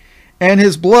 And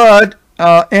his blood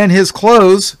and his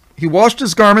clothes, he washed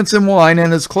his garments in wine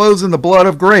and his clothes in the blood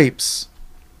of grapes.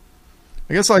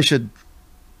 I guess I should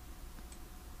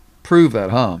prove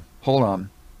that, huh? Hold on.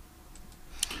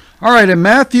 All right, in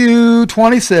Matthew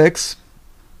 26,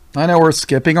 I know we're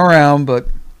skipping around, but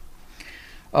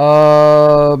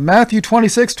Matthew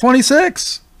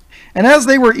 26:26. And as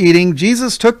they were eating,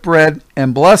 Jesus took bread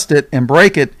and blessed it and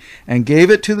brake it and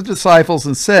gave it to the disciples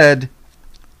and said,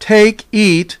 "Take,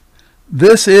 eat,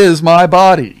 this is my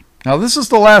body." Now this is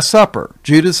the Last Supper.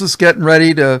 Judas is getting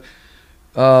ready to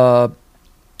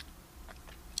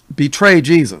betray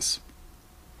Jesus.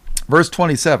 Verse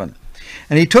 27.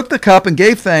 And he took the cup and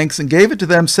gave thanks and gave it to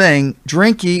them, saying,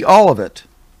 "Drink ye all of it.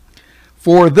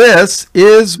 For this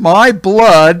is my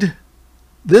blood.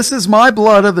 This is my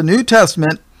blood of the New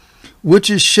Testament, which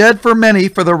is shed for many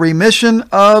for the remission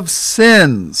of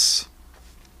sins.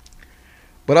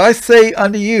 But I say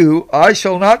unto you, I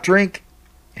shall not drink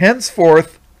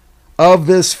henceforth of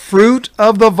this fruit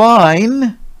of the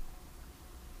vine."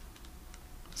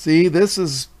 See, this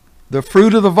is the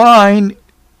fruit of the vine,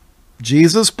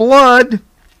 Jesus' blood.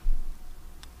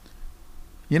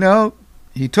 You know,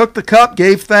 he took the cup,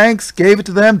 gave thanks, gave it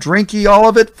to them. "Drink ye all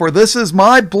of it, for this is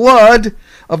my blood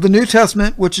of the New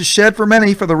Testament, which is shed for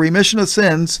many for the remission of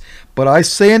sins. But I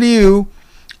say unto you,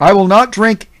 I will not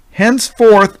drink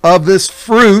henceforth of this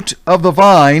fruit of the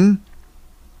vine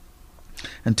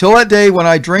until that day when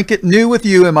I drink it new with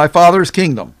you in my Father's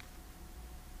kingdom."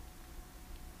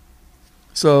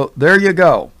 So there you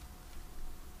go.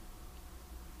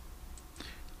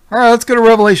 All right, let's go to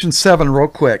Revelation 7 real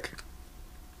quick.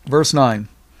 Verse 9.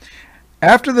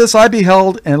 After this I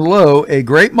beheld, and lo, a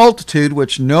great multitude,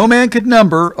 which no man could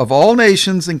number, of all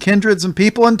nations and kindreds and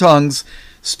people and tongues,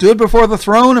 stood before the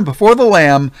throne and before the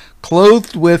Lamb,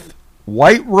 clothed with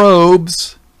white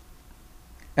robes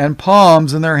and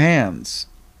palms in their hands,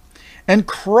 and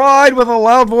cried with a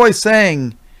loud voice,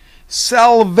 saying,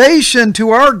 Salvation to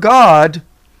our God,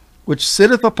 which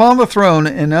sitteth upon the throne,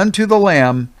 and unto the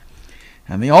Lamb.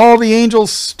 And all the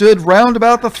angels stood round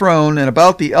about the throne, and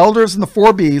about the elders and the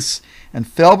four beasts, and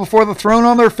fell before the throne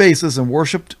on their faces, and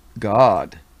worshipped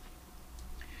God,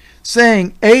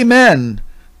 saying, Amen.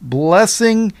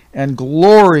 Blessing and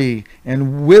glory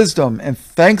and wisdom and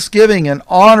thanksgiving and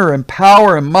honor and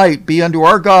power and might be unto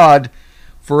our God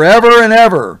forever and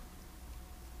ever.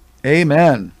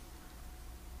 Amen.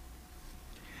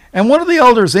 And one of the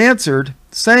elders answered,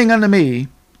 saying unto me,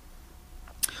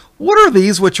 What are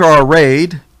these which are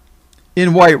arrayed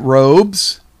in white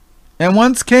robes, and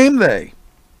whence came they?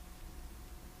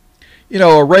 You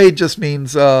know, arrayed just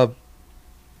means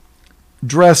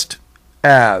dressed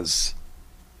as.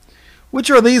 Which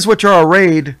are these which are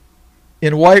arrayed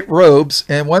in white robes,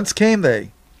 and whence came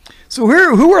they? So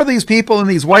who are these people in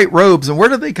these white robes, and where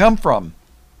did they come from?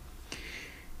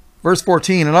 Verse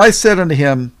 14, And I said unto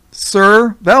him,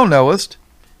 Sir, thou knowest.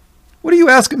 What are you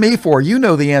asking me for? You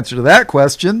know the answer to that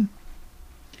question.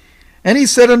 And he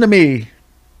said unto me,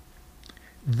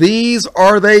 These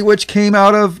are they which came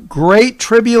out of great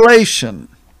tribulation,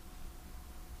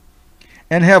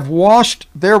 and have washed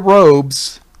their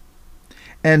robes,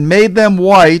 and made them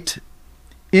white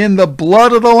in the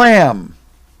blood of the Lamb.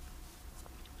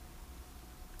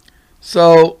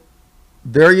 So,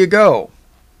 there you go.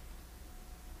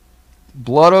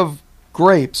 Blood of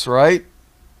grapes, right?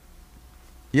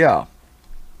 Yeah.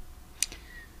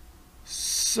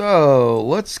 So,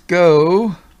 let's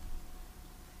go.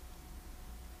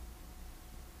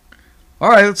 All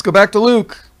right, let's go back to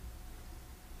Luke.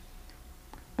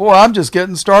 Boy, I'm just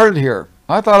getting started here.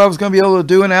 I thought I was going to be able to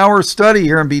do an hour study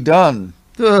here and be done.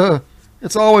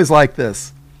 It's always like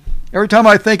this. Every time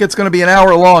I think it's going to be an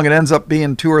hour long, it ends up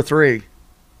being 2 or 3.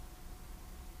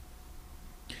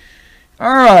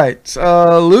 All right,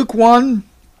 Luke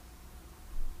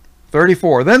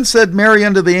 1:34. Then said Mary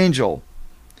unto the angel,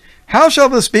 How shall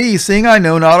this be, seeing I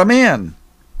know not a man?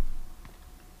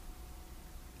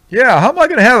 Yeah, how am I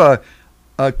going to have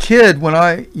a kid when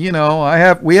we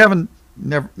haven't,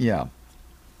 yeah.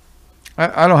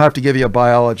 I don't have to give you a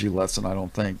biology lesson, I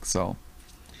don't think so.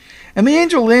 And the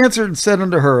angel answered and said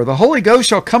unto her, The Holy Ghost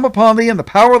shall come upon thee, and the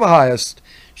power of the highest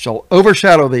shall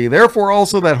overshadow thee. Therefore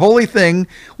also that holy thing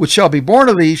which shall be born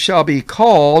of thee shall be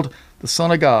called the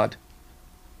Son of God.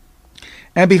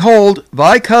 And behold,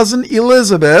 thy cousin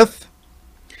Elisabeth,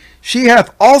 she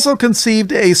hath also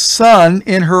conceived a son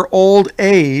in her old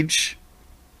age,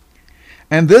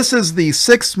 and this is the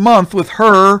 6th month with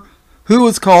her who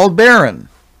is called barren.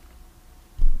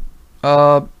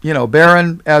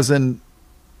 Barren as in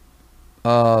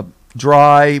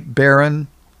dry, barren.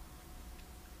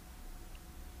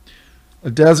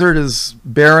 A desert is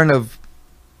barren of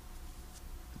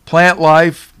plant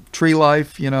life, tree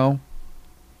life,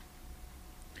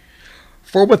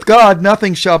 For with God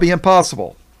nothing shall be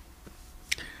impossible.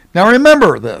 Now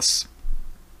remember this.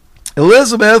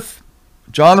 Elisabeth,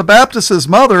 John the Baptist's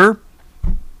mother,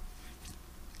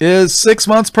 is 6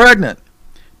 months pregnant.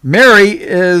 Mary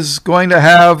is going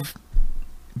to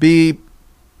be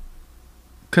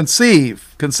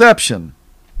conception.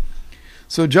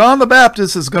 So John the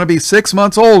Baptist is going to be 6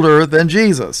 months older than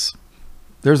Jesus.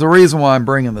 There's a reason why I'm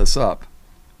bringing this up.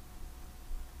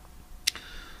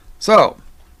 So,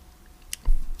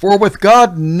 for with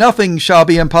God nothing shall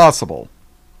be impossible.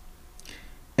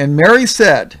 And Mary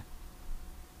said,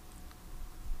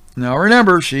 now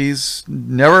remember, she's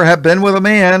never been with a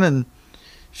man, and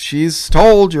she's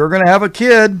told, you're going to have a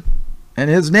kid, and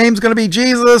his name's going to be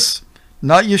Jesus,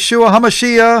 not Yeshua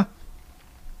HaMashiach.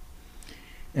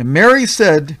 And Mary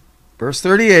said, verse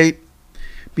 38,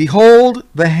 Behold,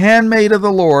 the handmaid of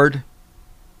the Lord,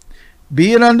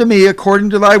 be it unto me according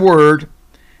to thy word.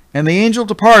 And the angel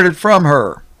departed from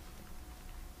her.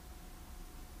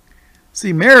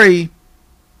 See, Mary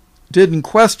didn't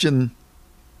question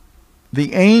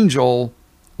the angel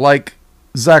like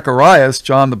Zacharias,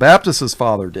 John the Baptist's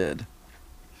father, did.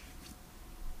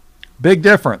 Big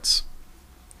difference.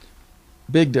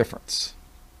 Big difference.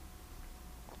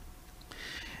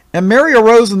 And Mary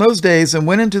arose in those days and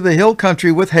went into the hill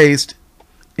country with haste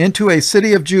into a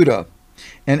city of Judah,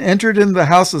 and entered into the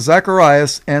house of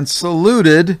Zacharias, and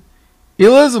saluted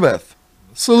Elisabeth.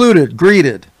 Saluted,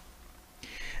 greeted.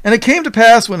 And it came to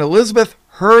pass, when Elisabeth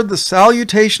heard the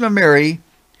salutation of Mary,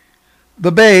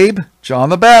 the babe, John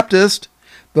the Baptist,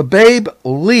 the babe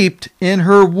leaped in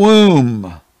her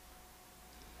womb.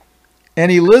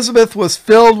 And Elisabeth was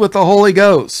filled with the Holy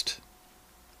Ghost.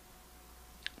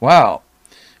 Wow.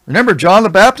 Remember, John the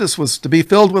Baptist was to be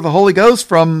filled with the Holy Ghost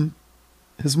from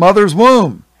his mother's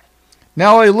womb.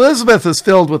 Now Elisabeth is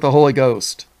filled with the Holy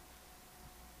Ghost.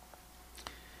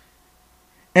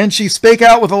 And she spake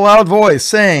out with a loud voice,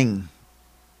 saying,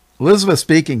 Elisabeth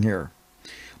speaking here,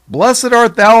 Blessed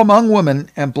art thou among women,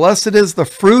 and blessed is the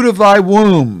fruit of thy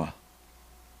womb.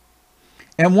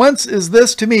 And whence is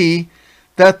this to me,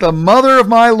 that the mother of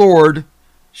my Lord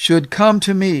should come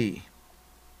to me?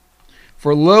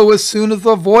 For lo, as soon as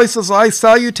the voice of thy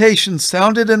salutation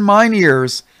sounded in mine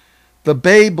ears, the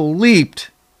babe leaped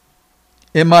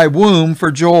in my womb for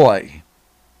joy.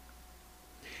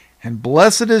 And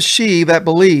blessed is she that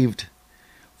believed,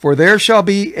 for there shall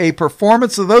be a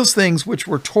performance of those things which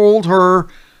were told her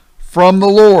from the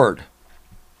Lord.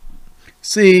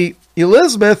 See,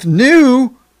 Elisabeth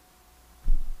knew,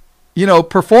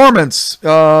 performance,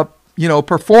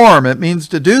 perform. It means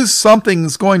to do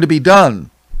something's going to be done.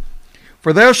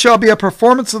 For there shall be a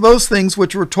performance of those things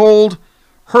which were told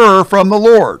her from the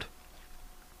Lord.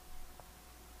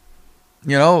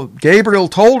 Gabriel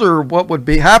told her what would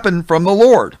happen from the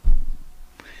Lord.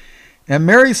 And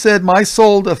Mary said, My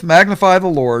soul doth magnify the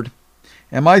Lord,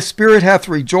 and my spirit hath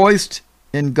rejoiced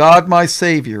in God my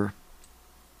Savior.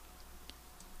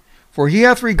 For he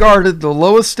hath regarded the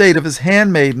low estate of his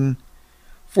handmaiden.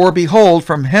 For behold,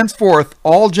 from henceforth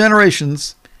all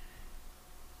generations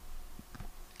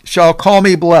shall call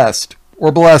me blessed,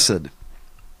 or blessed.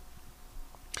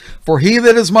 For he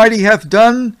that is mighty hath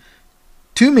done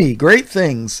to me great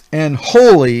things, and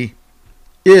holy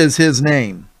is his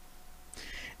name.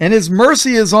 And his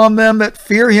mercy is on them that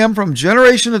fear him from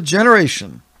generation to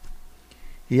generation.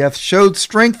 He hath showed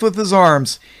strength with his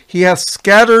arms. He hath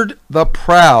scattered the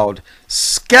proud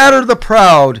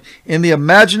in the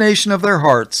imagination of their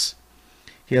hearts.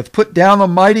 He hath put down the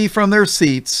mighty from their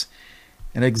seats,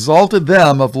 and exalted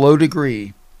them of low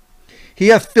degree. He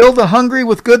hath filled the hungry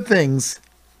with good things,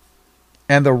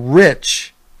 and the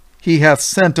rich he hath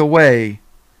sent away.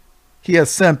 He hath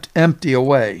sent empty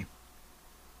away.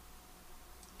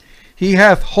 He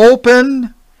hath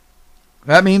holpen,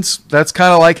 that means that's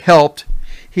kind of like helped.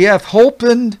 He hath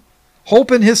holpen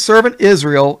his servant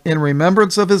Israel in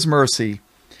remembrance of his mercy,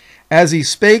 as he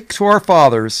spake to our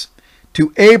fathers,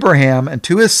 to Abraham and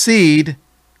to his seed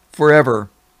forever.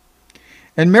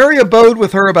 And Mary abode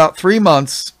with her about 3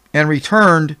 months, and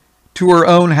returned to her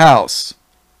own house.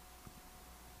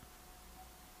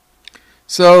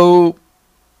 So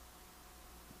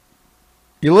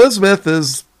Elisabeth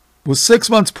was 6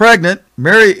 months pregnant.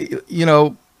 Mary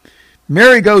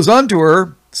goes unto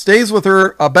her, stays with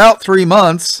her about 3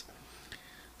 months.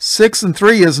 6 and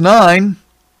 3 is 9.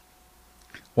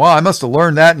 Wow, I must have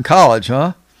learned that in college,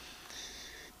 huh?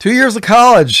 2 years of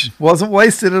college wasn't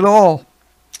wasted at all.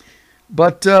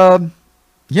 But, 9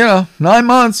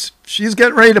 months, she's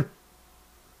getting ready to,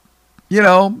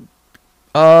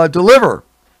 deliver.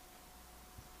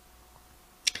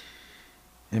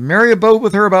 And Mary abode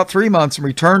with her about 3 months, and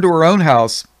returned to her own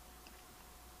house.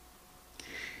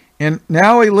 And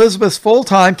now Elizabeth's full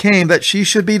time came that she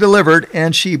should be delivered,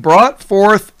 and she brought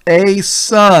forth a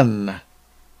son.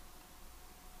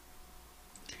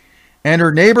 And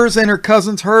her neighbors and her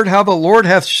cousins heard how the Lord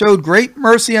hath showed great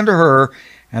mercy unto her,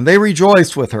 and they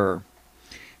rejoiced with her.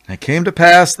 And it came to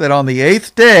pass that on the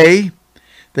 8th day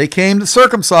they came to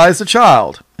circumcise the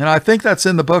child. And I think that's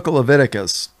in the book of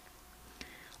Leviticus.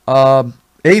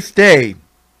 8th day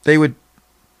they would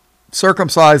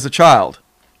circumcise the child.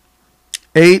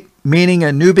 8 meaning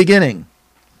a new beginning.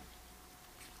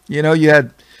 You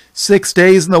had 6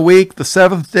 days in the week. The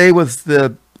 7th day was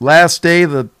the last day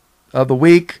of the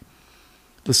week,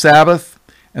 the Sabbath.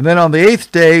 And then on the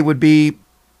 8th day would be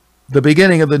the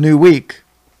beginning of the new week.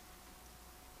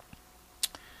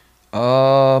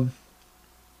 And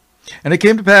it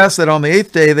came to pass that on the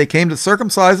 8th day they came to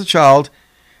circumcise the child,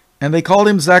 and they called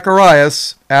him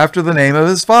Zacharias, after the name of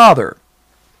his father.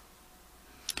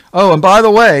 Oh, and by the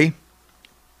way,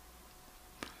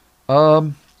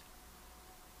 when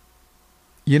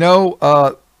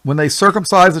they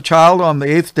circumcise a child on the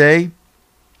 8th day,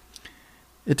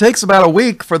 it takes about a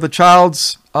week for the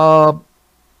child's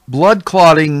blood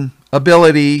clotting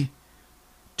ability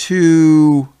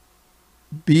to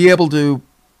be able to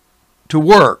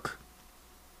work.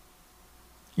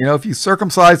 If you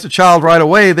circumcise the child right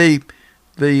away, they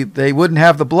wouldn't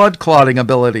have the blood clotting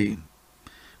ability.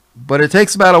 But it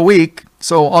takes about a week.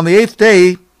 So on the 8th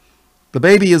day, the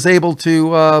baby is able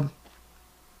to,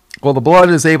 the blood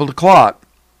is able to clot.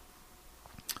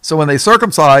 So when they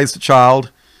circumcised the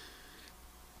child,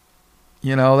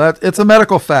 that it's a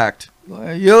medical fact.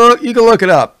 You can look it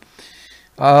up.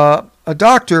 A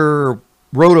doctor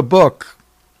wrote a book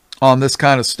on this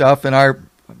kind of stuff, and I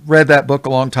read that book a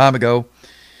long time ago.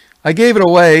 I gave it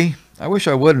away. I wish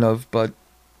I wouldn't have, but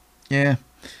yeah.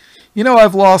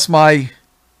 I've lost my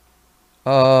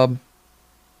what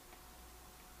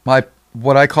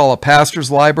I call a pastor's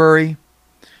library.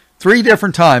 3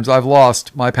 different times I've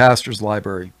lost my pastor's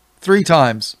library. 3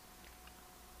 times.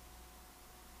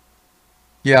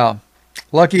 Yeah.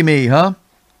 Lucky me, huh?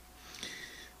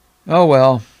 Oh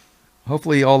well.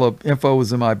 Hopefully all the info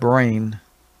was in my brain.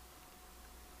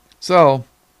 So,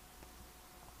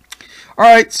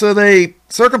 alright, so they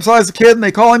circumcise the kid and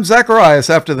they call him Zacharias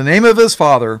after the name of his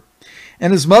father.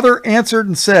 And his mother answered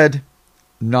and said,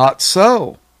 Not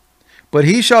so, but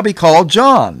he shall be called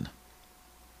John.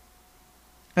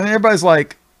 And everybody's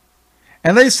like,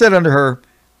 and they said unto her,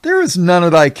 There is none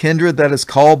of thy kindred that is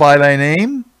called by thy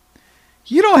name.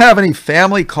 You don't have any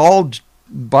family called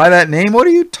by that name. What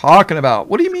are you talking about?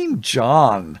 What do you mean,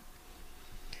 John?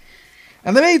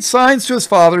 And they made signs to his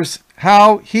fathers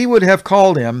how he would have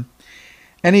called him.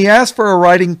 And he asked for a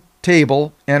writing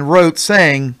table and wrote,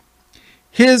 saying,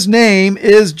 His name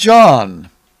is John.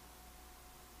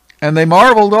 And they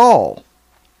marveled all.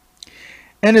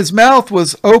 And his mouth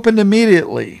was opened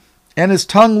immediately, and his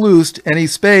tongue loosed, and he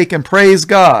spake and praised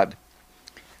God.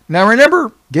 Now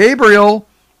remember, Gabriel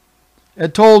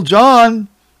had told John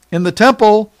in the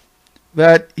temple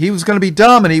that he was going to be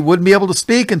dumb and he wouldn't be able to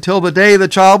speak until the day the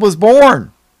child was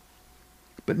born.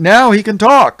 But now he can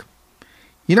talk.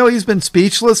 He's been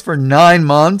speechless for 9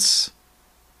 months,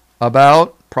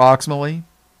 approximately.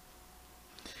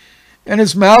 And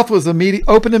his mouth was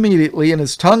opened immediately, and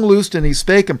his tongue loosed, and he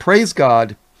spake and praised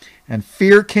God. And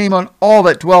fear came on all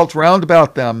that dwelt round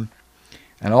about them.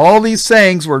 And all these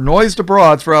sayings were noised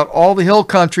abroad throughout all the hill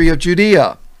country of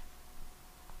Judea.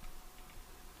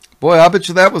 Boy, I bet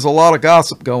you that was a lot of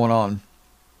gossip going on.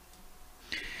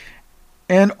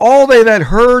 And all they that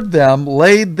heard them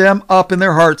laid them up in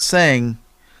their hearts, saying,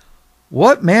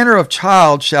 What manner of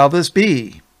child shall this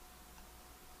be?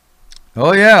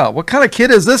 Oh yeah, what kind of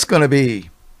kid is this going to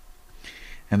be?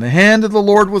 And the hand of the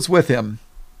Lord was with him.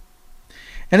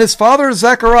 And his father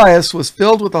Zacharias was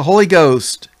filled with the Holy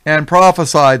Ghost and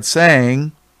prophesied,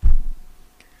 saying,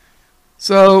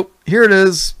 so here it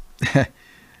is.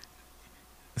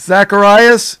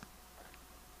 Zacharias,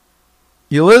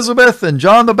 Elisabeth, and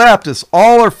John the Baptist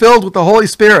all are filled with the Holy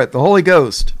Spirit, the Holy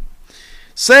Ghost,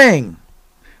 saying,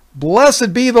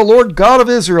 Blessed be the Lord God of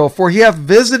Israel, for he hath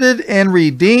visited and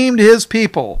redeemed his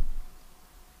people,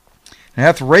 and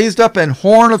hath raised up an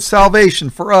horn of salvation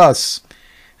for us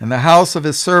in the house of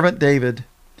his servant David,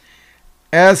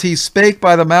 as he spake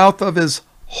by the mouth of his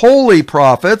holy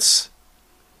prophets.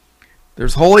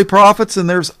 There's holy prophets and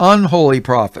there's unholy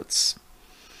prophets.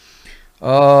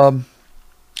 The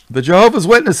Jehovah's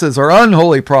Witnesses are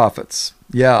unholy prophets.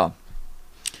 Yeah.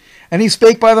 And he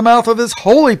spake by the mouth of his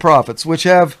holy prophets, which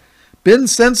have been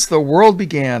since the world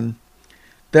began,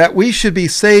 that we should be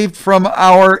saved from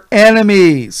our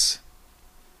enemies.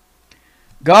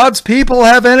 God's people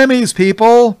have enemies,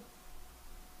 people.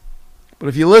 But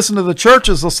if you listen to the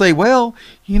churches, they'll say, well,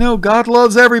 God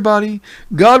loves everybody.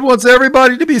 God wants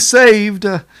everybody to be saved.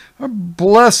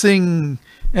 Blessing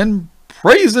and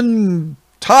praising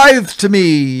tithe to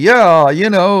me. Yeah,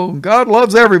 God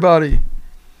loves everybody.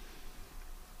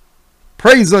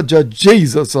 Praise to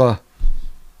Jesus.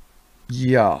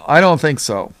 Yeah, I don't think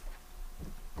so.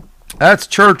 That's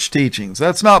church teachings.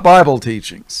 That's not Bible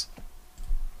teachings.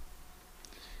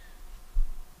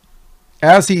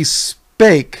 As he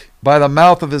spake by the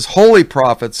mouth of his holy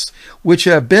prophets, which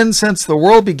have been since the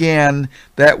world began,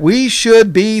 that we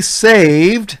should be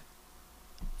saved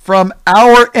from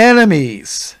our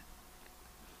enemies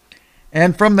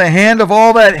and from the hand of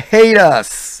all that hate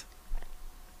us,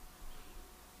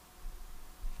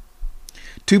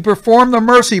 to perform the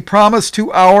mercy promised to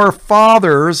our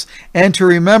fathers, and to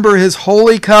remember his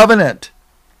holy covenant,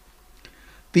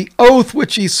 the oath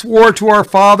which he swore to our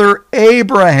father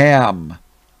Abraham,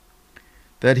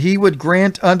 that he would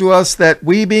grant unto us that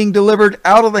we, being delivered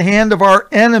out of the hand of our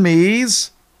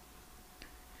enemies,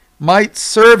 might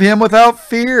serve him without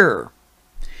fear,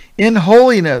 in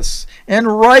holiness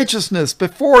and righteousness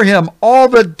before him all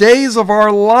the days of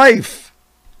our life.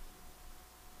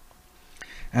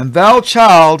 And thou,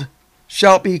 child,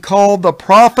 shalt be called the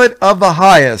prophet of the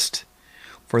highest,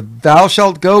 for thou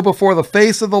shalt go before the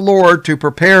face of the Lord to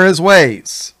prepare his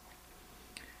ways.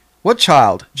 What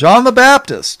child? John the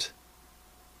Baptist.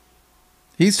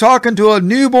 He's talking to a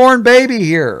newborn baby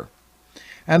here.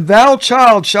 And thou,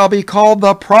 child, shalt be called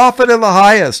the prophet of the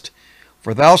highest,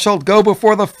 for thou shalt go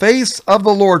before the face of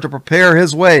the Lord to prepare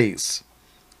his ways,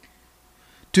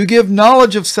 to give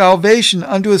knowledge of salvation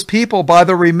unto his people by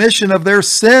the remission of their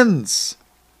sins,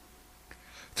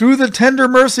 through the tender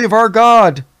mercy of our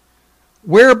God,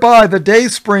 whereby the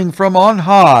dayspring from on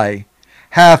high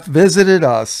hath visited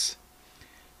us,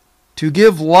 to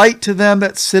give light to them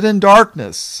that sit in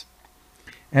darkness,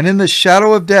 and in the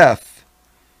shadow of death,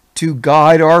 to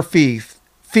guide our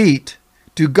feet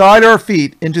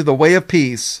into the way of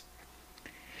peace.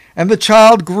 And the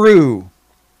child grew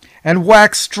and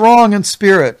waxed strong in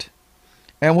spirit,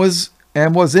 and was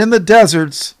in the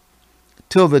deserts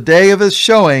till the day of his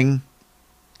showing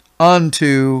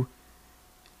unto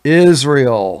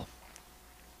Israel.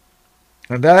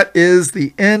 And that is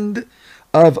the end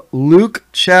of Luke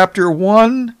chapter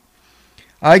 1.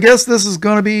 I guess this is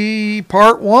going to be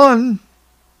part 1.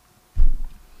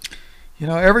 You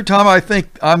know, every time I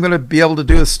think I'm going to be able to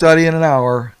do a study in an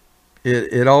hour,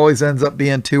 it always ends up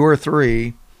being 2 or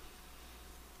 3.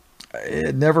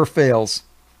 It never fails.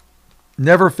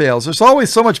 Never fails. There's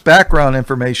always so much background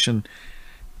information.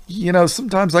 You know,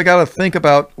 sometimes I got to think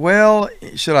about, well,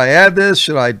 should I add this?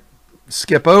 Should I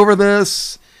skip over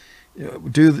this?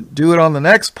 Do it on the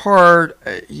next part?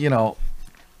 You know,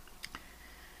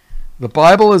 the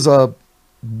Bible is a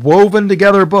woven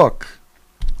together book,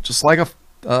 just like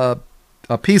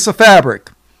a piece of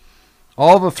fabric.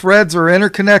 All the threads are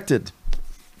interconnected.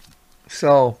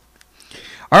 So,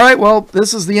 all right, well,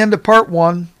 this is the end of part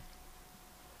 1.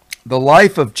 The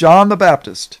life of John the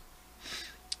Baptist.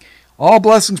 All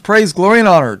blessings, praise, glory, and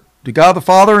honor to God the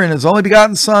Father and his only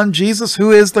begotten Son, Jesus,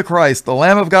 who is the Christ, the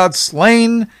Lamb of God,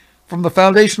 slain from the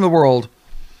foundation of the world.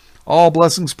 All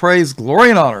blessings, praise,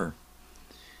 glory, and honor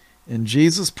in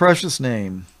Jesus' precious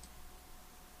name.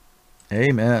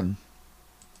 Amen.